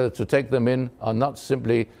as to whether to take them in are not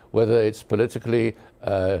simply whether it's politically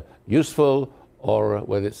useful or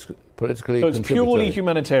whether it's politically So it's purely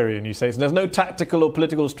humanitarian, you say? So there's no tactical or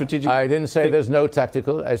political strategic... I didn't say there's no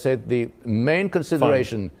tactical. I said the main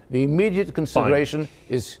consideration, the immediate consideration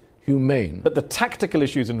is humane. But the tactical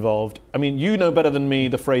issues involved, I mean, you know better than me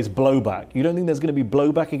the phrase blowback. You don't think there's going to be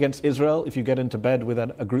blowback against Israel if you get into bed with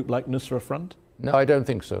a group like Nusra Front? No, I don't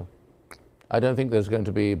think so. I don't think there's going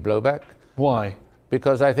to be blowback. Why?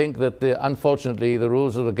 Because I think that, unfortunately, the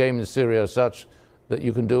rules of the game in Syria are such that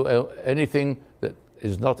you can do anything that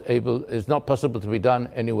is not possible to be done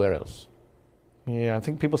anywhere else. Yeah, I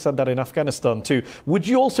think people said that in Afghanistan too. Would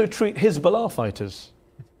you also treat Hezbollah fighters?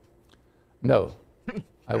 No,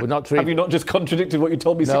 I would not treat... Have you not just contradicted what you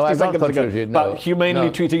told me 60 seconds ago about humanely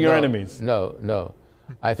treating your enemies? No.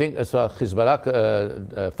 I think as far as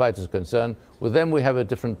Hezbollah fighters are concerned, with them we have a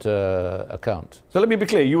different account. So let me be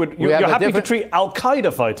clear, you're happy to treat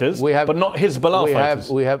al-Qaeda fighters, but not Hezbollah fighters?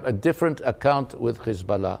 We have a different account with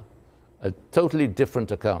Hezbollah, a totally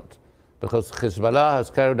different account, because Hezbollah has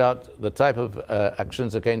carried out the type of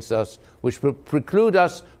actions against us which preclude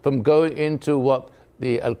us from going into what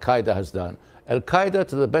the al-Qaeda has done. Al-Qaeda,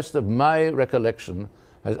 to the best of my recollection,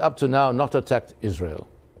 has up to now not attacked Israel.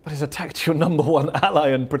 But it's attacked your number one ally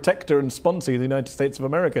and protector and sponsor, the United States of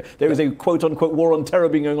America. There is a quote-unquote war on terror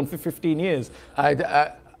being going on for 15 years.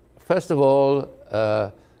 First of all,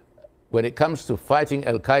 when it comes to fighting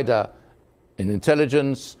al-Qaeda in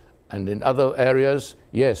intelligence and in other areas,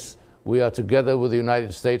 yes, we are together with the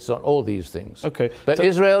United States on all these things. Okay. But so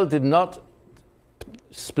Israel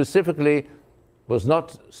was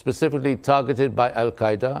not specifically targeted by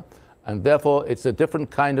al-Qaeda. And therefore, it's a different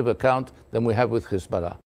kind of account than we have with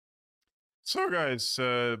Hezbollah. So guys,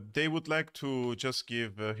 they would like to just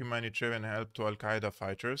give humanitarian help to Al-Qaeda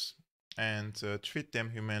fighters and treat them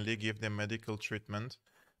humanely, give them medical treatment.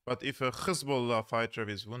 But if a Hezbollah fighter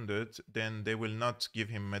is wounded, then they will not give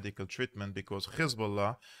him medical treatment because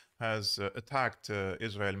Hezbollah has attacked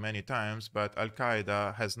Israel many times, but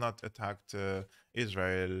Al-Qaeda has not attacked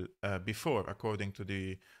Israel before, according to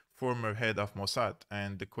the former head of Mossad.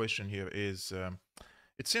 And the question here is,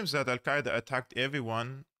 it seems that Al-Qaeda attacked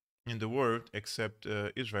everyone in the world except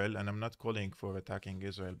Israel, and I'm not calling for attacking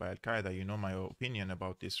Israel by Al-Qaeda. You know my opinion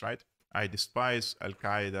about this, right? I despise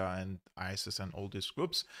Al-Qaeda and ISIS and all these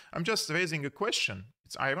groups. I'm just raising a question.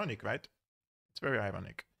 It's ironic, right? It's very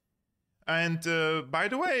ironic. And by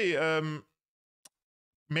the way,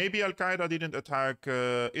 maybe Al-Qaeda didn't attack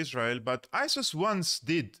Israel, but ISIS once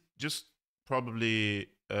did, just probably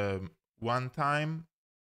one time.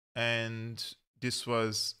 And this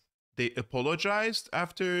was, they apologized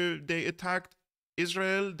after they attacked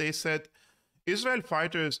Israel. They said, Israel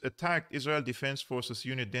fighters attacked Israel Defense Forces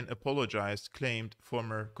unit, then apologized, claimed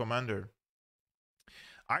former commander.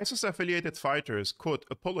 ISIS-affiliated fighters, quote,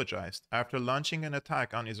 apologized after launching an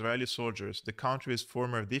attack on Israeli soldiers, the country's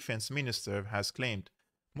former defense minister has claimed.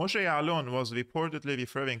 Moshe Ya'alon was reportedly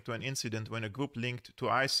referring to an incident when a group linked to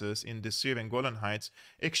ISIS in the Syrian Golan Heights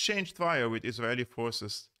exchanged fire with Israeli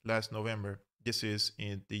forces last November. This is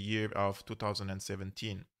in the year of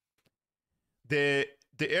 2017. The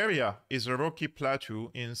area is a rocky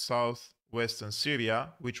plateau in southwestern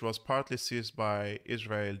Syria, which was partly seized by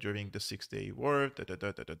Israel during the Six-Day War,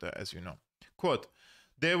 as you know. Quote,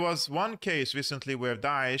 there was one case recently where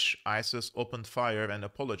Daesh, ISIS, opened fire and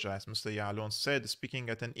apologized, Mr. Ya'alon said, speaking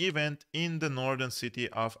at an event in the northern city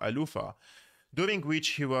of Aleppo, during which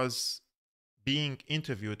he was being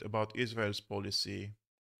interviewed about Israel's policy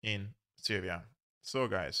in Syria. So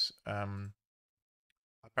guys,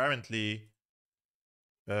 apparently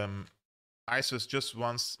ISIS just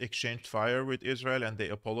once exchanged fire with Israel and they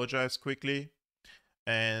apologized quickly.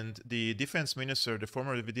 And the defense minister, the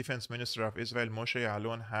former defense minister of Israel, Moshe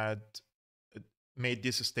Ya'alon, had made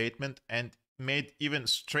this statement and made even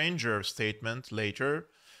stranger statement later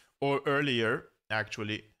or earlier,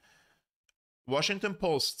 actually. Washington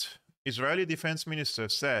Post, Israeli defense minister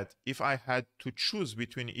said, if I had to choose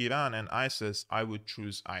between Iran and ISIS, I would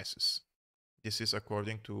choose ISIS. This is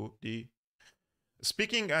according to the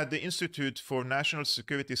Speaking at the Institute for National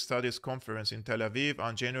Security Studies conference in Tel Aviv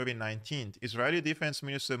on January 19th, Israeli Defense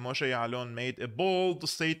Minister Moshe Ya'alon made a bold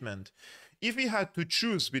statement. If he had to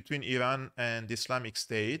choose between Iran and the Islamic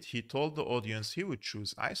State, he told the audience he would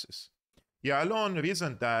choose ISIS. Ya'alon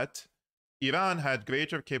reasoned that Iran had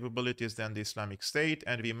greater capabilities than the Islamic State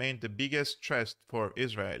and remained the biggest threat for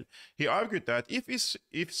Israel. He argued that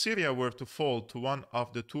if Syria were to fall to one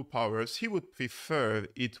of the two powers, he would prefer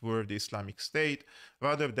it were the Islamic State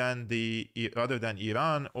rather than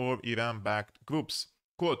Iran or Iran-backed groups.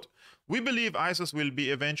 Quote, we believe ISIS will be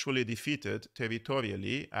eventually defeated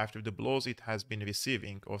territorially after the blows it has been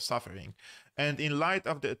receiving or suffering, and in light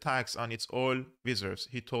of the attacks on its oil reserves,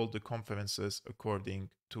 he told the conferences, according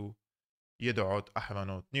to Yedaot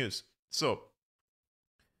Ahronot News. So,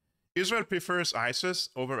 Israel prefers ISIS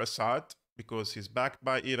over Assad because he's backed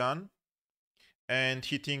by Iran, and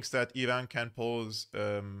he thinks that Iran can pose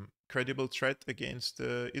credible threat against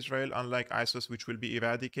Israel, unlike ISIS, which will be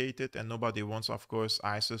eradicated, and nobody wants, of course,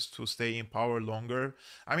 ISIS to stay in power longer.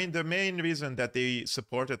 I mean, the main reason that they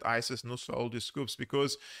supported ISIS, Nusra, all these groups,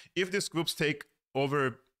 because if these groups take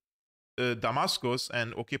over Damascus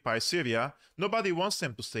and occupy Syria, nobody wants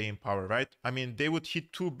them to stay in power, right? I mean, they would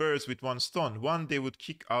hit two birds with one stone. One, they would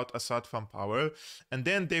kick out Assad from power, and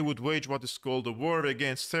then they would wage what is called a war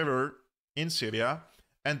against terror in Syria,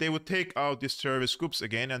 and they would take out these terrorist groups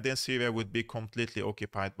again, and then Syria would be completely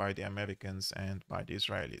occupied by the Americans and by the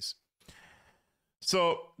Israelis.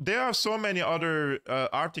 So there are so many other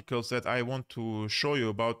articles that I want to show you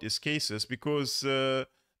about these cases, because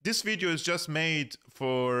this video is just made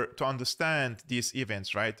to understand these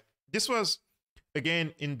events, right? This was,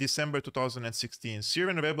 again, in December 2016.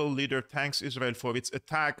 Syrian rebel leader thanks Israel for its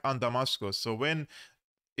attack on Damascus. So when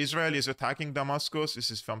Israel is attacking Damascus, this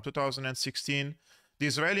is from 2016, the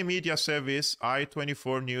Israeli media service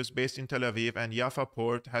I-24 News, based in Tel Aviv and Jaffa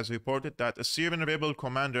port, has reported that a Syrian rebel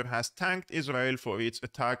commander has thanked Israel for its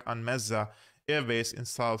attack on Mezza airbase in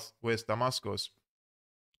southwest Damascus.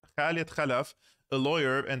 Khalid Khalaf, a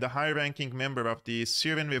lawyer and a high-ranking member of the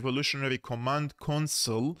Syrian Revolutionary Command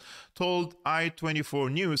Council, told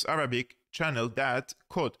I-24 News Arabic channel that,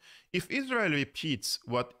 quote, if Israel repeats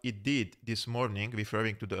what it did this morning,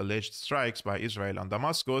 referring to the alleged strikes by Israel on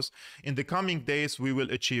Damascus, in the coming days we will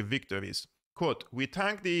achieve victories. Quote, we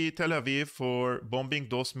thank the Tel Aviv for bombing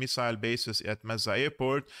those missile bases at Mazza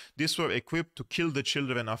airport. These were equipped to kill the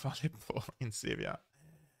children of Aleppo in Syria.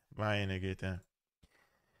 Meine Güte.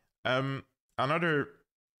 Another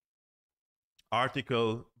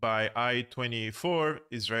article by I-24,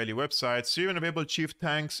 Israeli website, Syrian rebel chief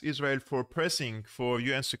thanks Israel for pressing for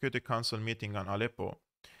UN Security Council meeting on Aleppo.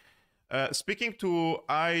 Speaking to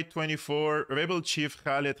I-24, rebel chief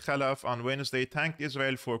Khaled Khalaf on Wednesday thanked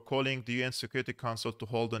Israel for calling the UN Security Council to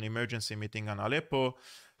hold an emergency meeting on Aleppo.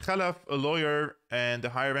 Khalaf, a lawyer and a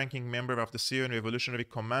high-ranking member of the Syrian Revolutionary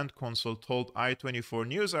Command Council, told I-24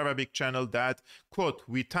 News Arabic channel that, quote,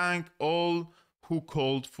 we thank all who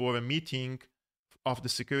called for a meeting of the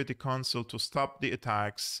Security Council to stop the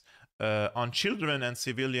attacks on children and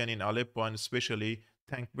civilians in Aleppo, and especially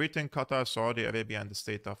thank Britain, Qatar, Saudi Arabia, and the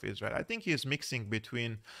State of Israel. I think he is mixing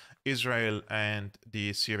between Israel and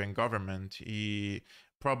the Syrian government. He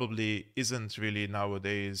probably isn't really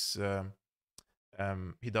nowadays,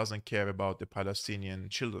 he doesn't care about the Palestinian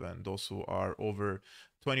children, those who are over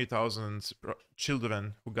 20,000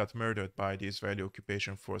 children who got murdered by the Israeli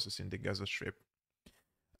occupation forces in the Gaza Strip.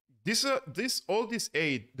 All this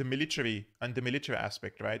aid, the military and the military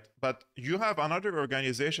aspect, right? But you have another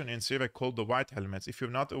organization in Syria called the White Helmets. If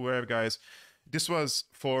you're not aware, guys, this was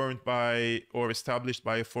formed by or established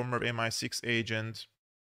by a former MI6 agent,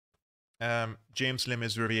 James Le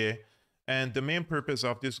Mesurier. And the main purpose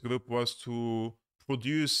of this group was to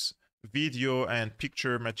produce video and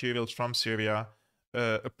picture materials from Syria,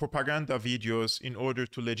 propaganda videos, in order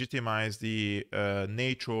to legitimize the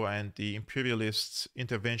NATO and the imperialists'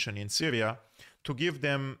 intervention in Syria, to give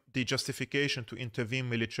them the justification to intervene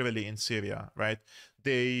militarily in Syria, right?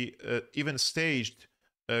 They even staged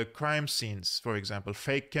crime scenes, for example,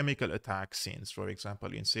 fake chemical attack scenes, for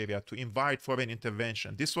example, in Syria, to invite foreign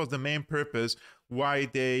intervention. This was the main purpose why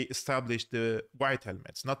they established the White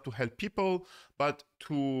Helmets, not to help people, but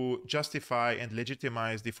to justify and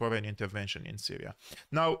legitimize the foreign intervention in Syria.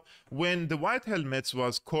 Now, when the White Helmets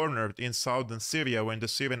was cornered in southern Syria, when the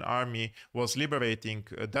Syrian army was liberating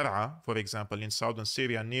Daraa, for example, in southern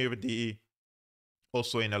Syria,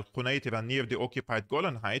 also in Al-Qunaytira, near the occupied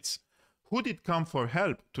Golan Heights, who did come for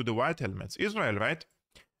help to the White Helmets? Israel, right?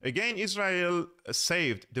 Again, Israel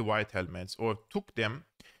saved the White Helmets, or took them.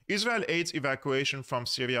 Israel aids evacuation from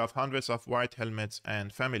Syria of hundreds of White Helmets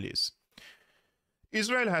and families.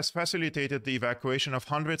 Israel has facilitated the evacuation of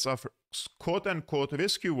hundreds of quote-unquote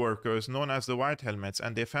rescue workers known as the White Helmets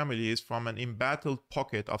and their families from an embattled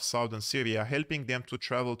pocket of southern Syria, helping them to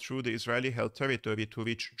travel through the Israeli-held territory to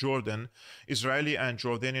reach Jordan, Israeli and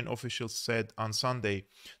Jordanian officials said on Sunday.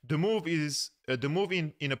 The move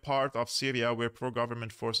in a part of Syria where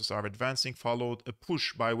pro-government forces are advancing followed a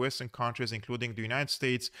push by Western countries, including the United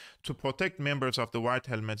States, to protect members of the White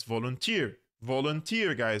Helmets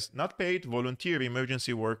volunteer, guys, not paid, volunteer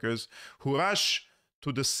emergency workers who rush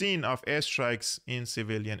to the scene of airstrikes in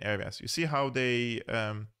civilian areas. You see how they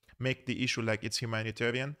make the issue like it's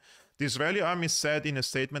humanitarian? The Israeli army said in a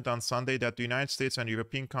statement on Sunday that the United States and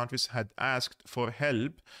European countries had asked for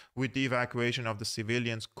help with the evacuation of the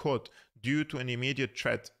civilians, quote, due to an immediate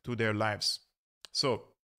threat to their lives. So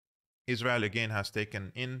Israel again has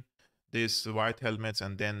taken in these White Helmets,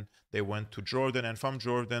 and then they went to Jordan, and from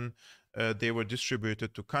Jordan they were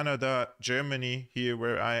distributed to Canada, Germany, here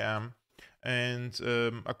where I am, and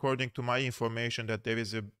according to my information that there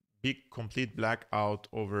is a big complete blackout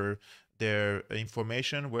over their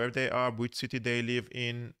information, where they are, which city they live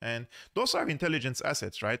in, and those are intelligence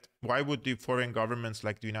assets, right? Why would the foreign governments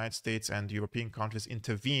like the United States and the European countries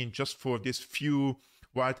intervene just for these few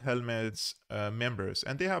White Helmets members?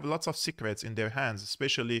 And they have lots of secrets in their hands,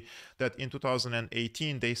 especially that in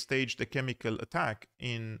 2018 they staged a chemical attack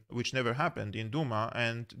which never happened in Douma,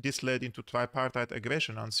 and this led into tripartite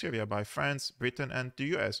aggression on Syria by France, Britain, and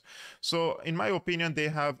the US. So in my opinion, they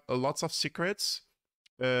have lots of secrets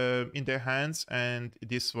in their hands, and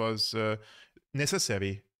this was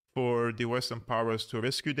necessary for the Western powers to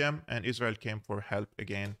rescue them, and Israel came for help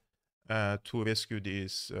again to rescue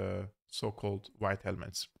these so-called White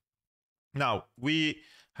Helmets. Now, we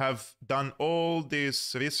have done all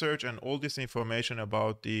this research and all this information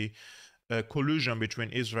about the collusion between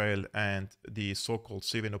Israel and the so-called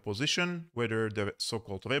Syrian opposition, whether the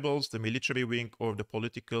so-called rebels, the military wing, or the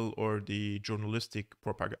political or the journalistic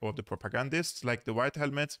or the propagandists like the White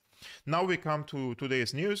Helmets. Now we come to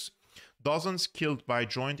today's news. Dozens killed by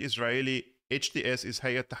joint Israeli HTS is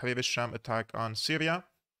Hayat Tahrir al-Sham attack on Syria.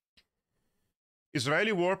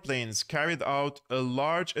 Israeli warplanes carried out a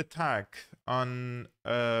large attack on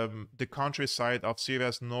the countryside of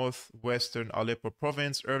Syria's northwestern Aleppo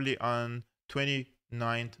province early on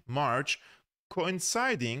 29th March,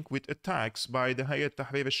 coinciding with attacks by the Hayat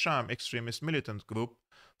Tahrir al-Sham extremist militant group,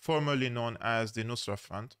 formerly known as the Nusra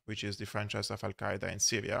Front, which is the franchise of Al-Qaeda in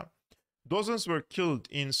Syria. Dozens were killed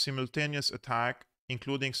in simultaneous attack,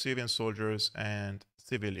 including Syrian soldiers and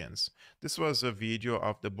civilians. This was a video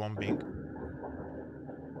of the bombing.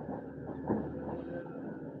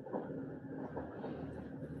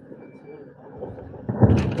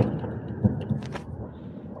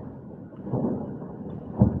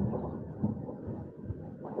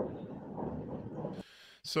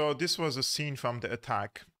 So this was a scene from the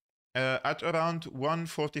attack. At around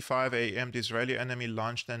 1:45 a.m., the Israeli enemy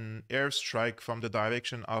launched an airstrike from the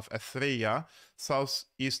direction of Syria,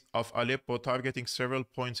 southeast of Aleppo, targeting several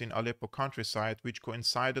points in Aleppo countryside, which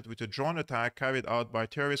coincided with a drone attack carried out by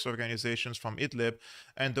terrorist organizations from Idlib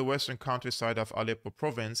and the western countryside of Aleppo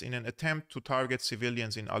province in an attempt to target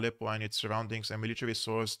civilians in Aleppo and its surroundings, a military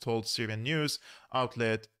source told Syrian news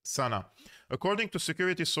outlet Sana. According to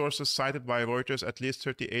security sources cited by Reuters, at least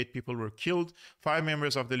 38 people were killed. 5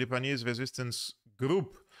 members of the Lebanese resistance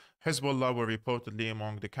group Hezbollah were reportedly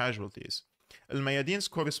among the casualties. Al-Mayadin's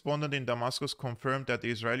correspondent in Damascus confirmed that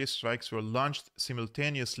the Israeli strikes were launched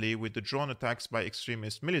simultaneously with the drone attacks by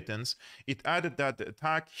extremist militants. It added that the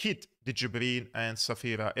attack hit the Jibrin and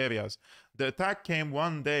Safira areas. The attack came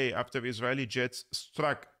one day after Israeli jets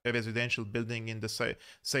struck a residential building in the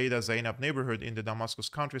Sayyidah Zainab neighborhood in the Damascus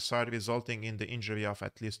countryside, resulting in the injury of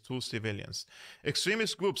at least 2 civilians.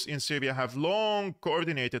 Extremist groups in Syria have long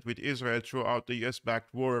coordinated with Israel throughout the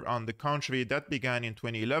US-backed war on the country that began in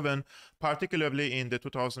 2011, particularly in the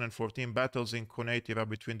 2014 battles in Quneitra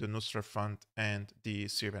between the Nusra Front and the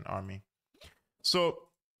Syrian army. So,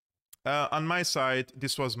 on my side,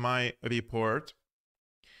 this was my report.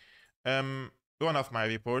 One of my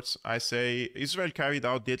reports, I say Israel carried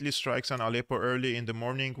out deadly strikes on Aleppo early in the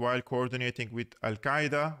morning while coordinating with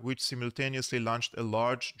Al-Qaeda, which simultaneously launched a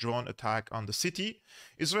large drone attack on the city.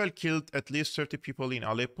 Israel killed at least 30 people in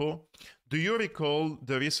Aleppo. Do you recall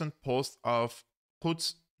the recent post of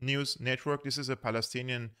Quds News Network? This is a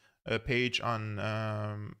Palestinian page on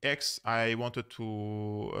X. I wanted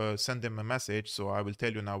to send them a message, so I will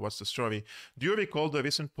tell you now what's the story. Do you recall the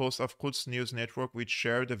recent post of Quds News Network, which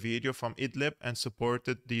shared a video from Idlib and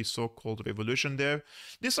supported the so-called revolution there?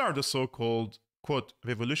 These are the so-called, quote,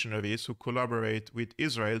 revolutionaries who collaborate with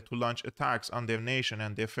Israel to launch attacks on their nation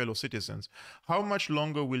and their fellow citizens. How much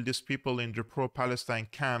longer will these people in the pro-Palestine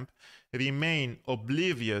camp remain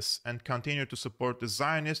oblivious and continue to support the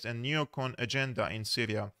Zionist and neocon agenda in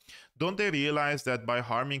Syria? Don't they realize that by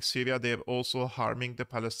harming Syria, they're also harming the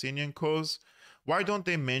Palestinian cause? Why don't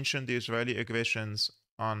they mention the Israeli aggressions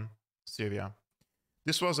on Syria?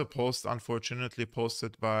 This was a post, unfortunately,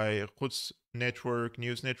 posted by Quds Network,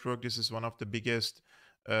 News Network. This is one of the biggest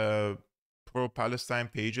pro-Palestine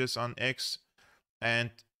pages on X.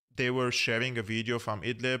 And they were sharing a video from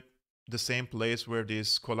Idlib, the same place where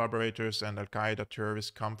these collaborators and Al-Qaeda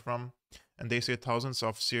terrorists come from. And they say thousands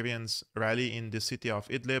of Syrians rally in the city of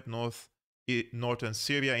Idlib, northern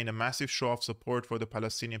Syria, in a massive show of support for the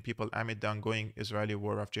Palestinian people amid the ongoing Israeli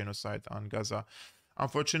war of genocide on Gaza.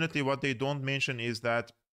 Unfortunately, what they don't mention is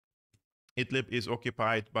that Idlib is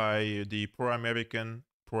occupied by the pro-American,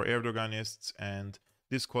 pro-Erdoganists, and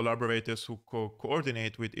these collaborators who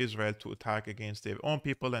coordinate with Israel to attack against their own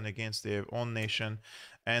people and against their own nation.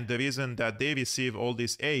 And the reason that they receive all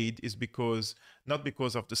this aid is because, not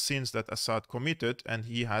because of the sins that Assad committed, and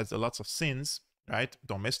he has lots of sins, right,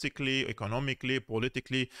 domestically, economically,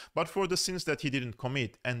 politically, but for the sins that he didn't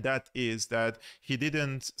commit. And that is that he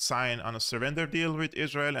didn't sign on a surrender deal with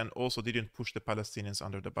Israel and also didn't push the Palestinians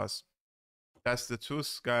under the bus. That's the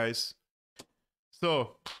truth, guys.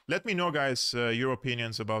 So let me know, guys, your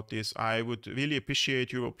opinions about this. I would really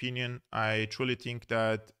appreciate your opinion. I truly think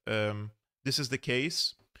that this is the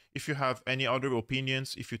case. If you have any other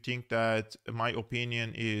opinions, if you think that my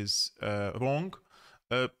opinion is wrong,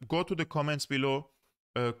 go to the comments below,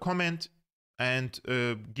 comment, and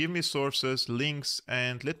give me sources, links,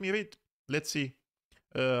 and let me read. Let's see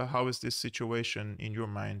how is this situation in your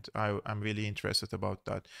mind. I'm really interested about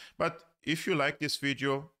that. But if you like this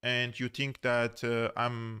video and you think that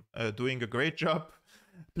I'm doing a great job,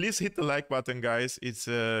 please hit the like button, guys. It's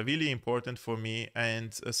really important for me.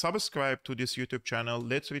 And subscribe to this YouTube channel.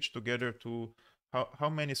 Let's reach together to how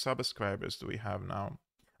many subscribers do we have now?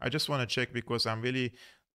 I just want to check because I'm really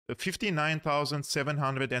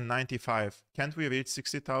 59,795. Can't we reach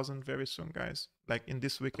 60,000 very soon, guys? Like in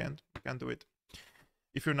this weekend, we can do it.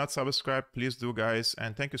 If you're not subscribed, please do, guys.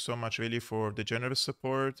 And thank you so much, really, for the generous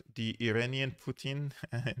support, the Iranian Putin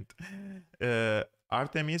and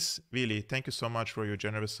Artemis. Really, thank you so much for your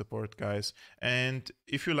generous support, guys. And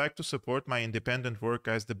if you like to support my independent work,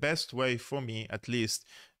 guys, the best way for me, at least,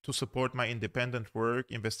 to support my independent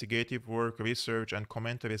work, investigative work, research, and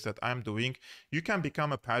commentaries that I'm doing, you can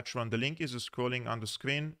become a patron. The link is scrolling on the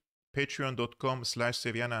screen.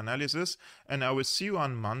 Patreon.com/Syriana analysis, and I will see you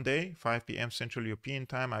on Monday, 5 p.m. Central European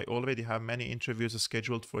time. I already have many interviews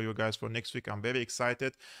scheduled for you guys for next week. I'm very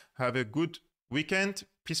excited. Have a good weekend.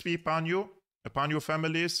 Peace be upon you, upon your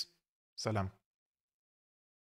families. Salam.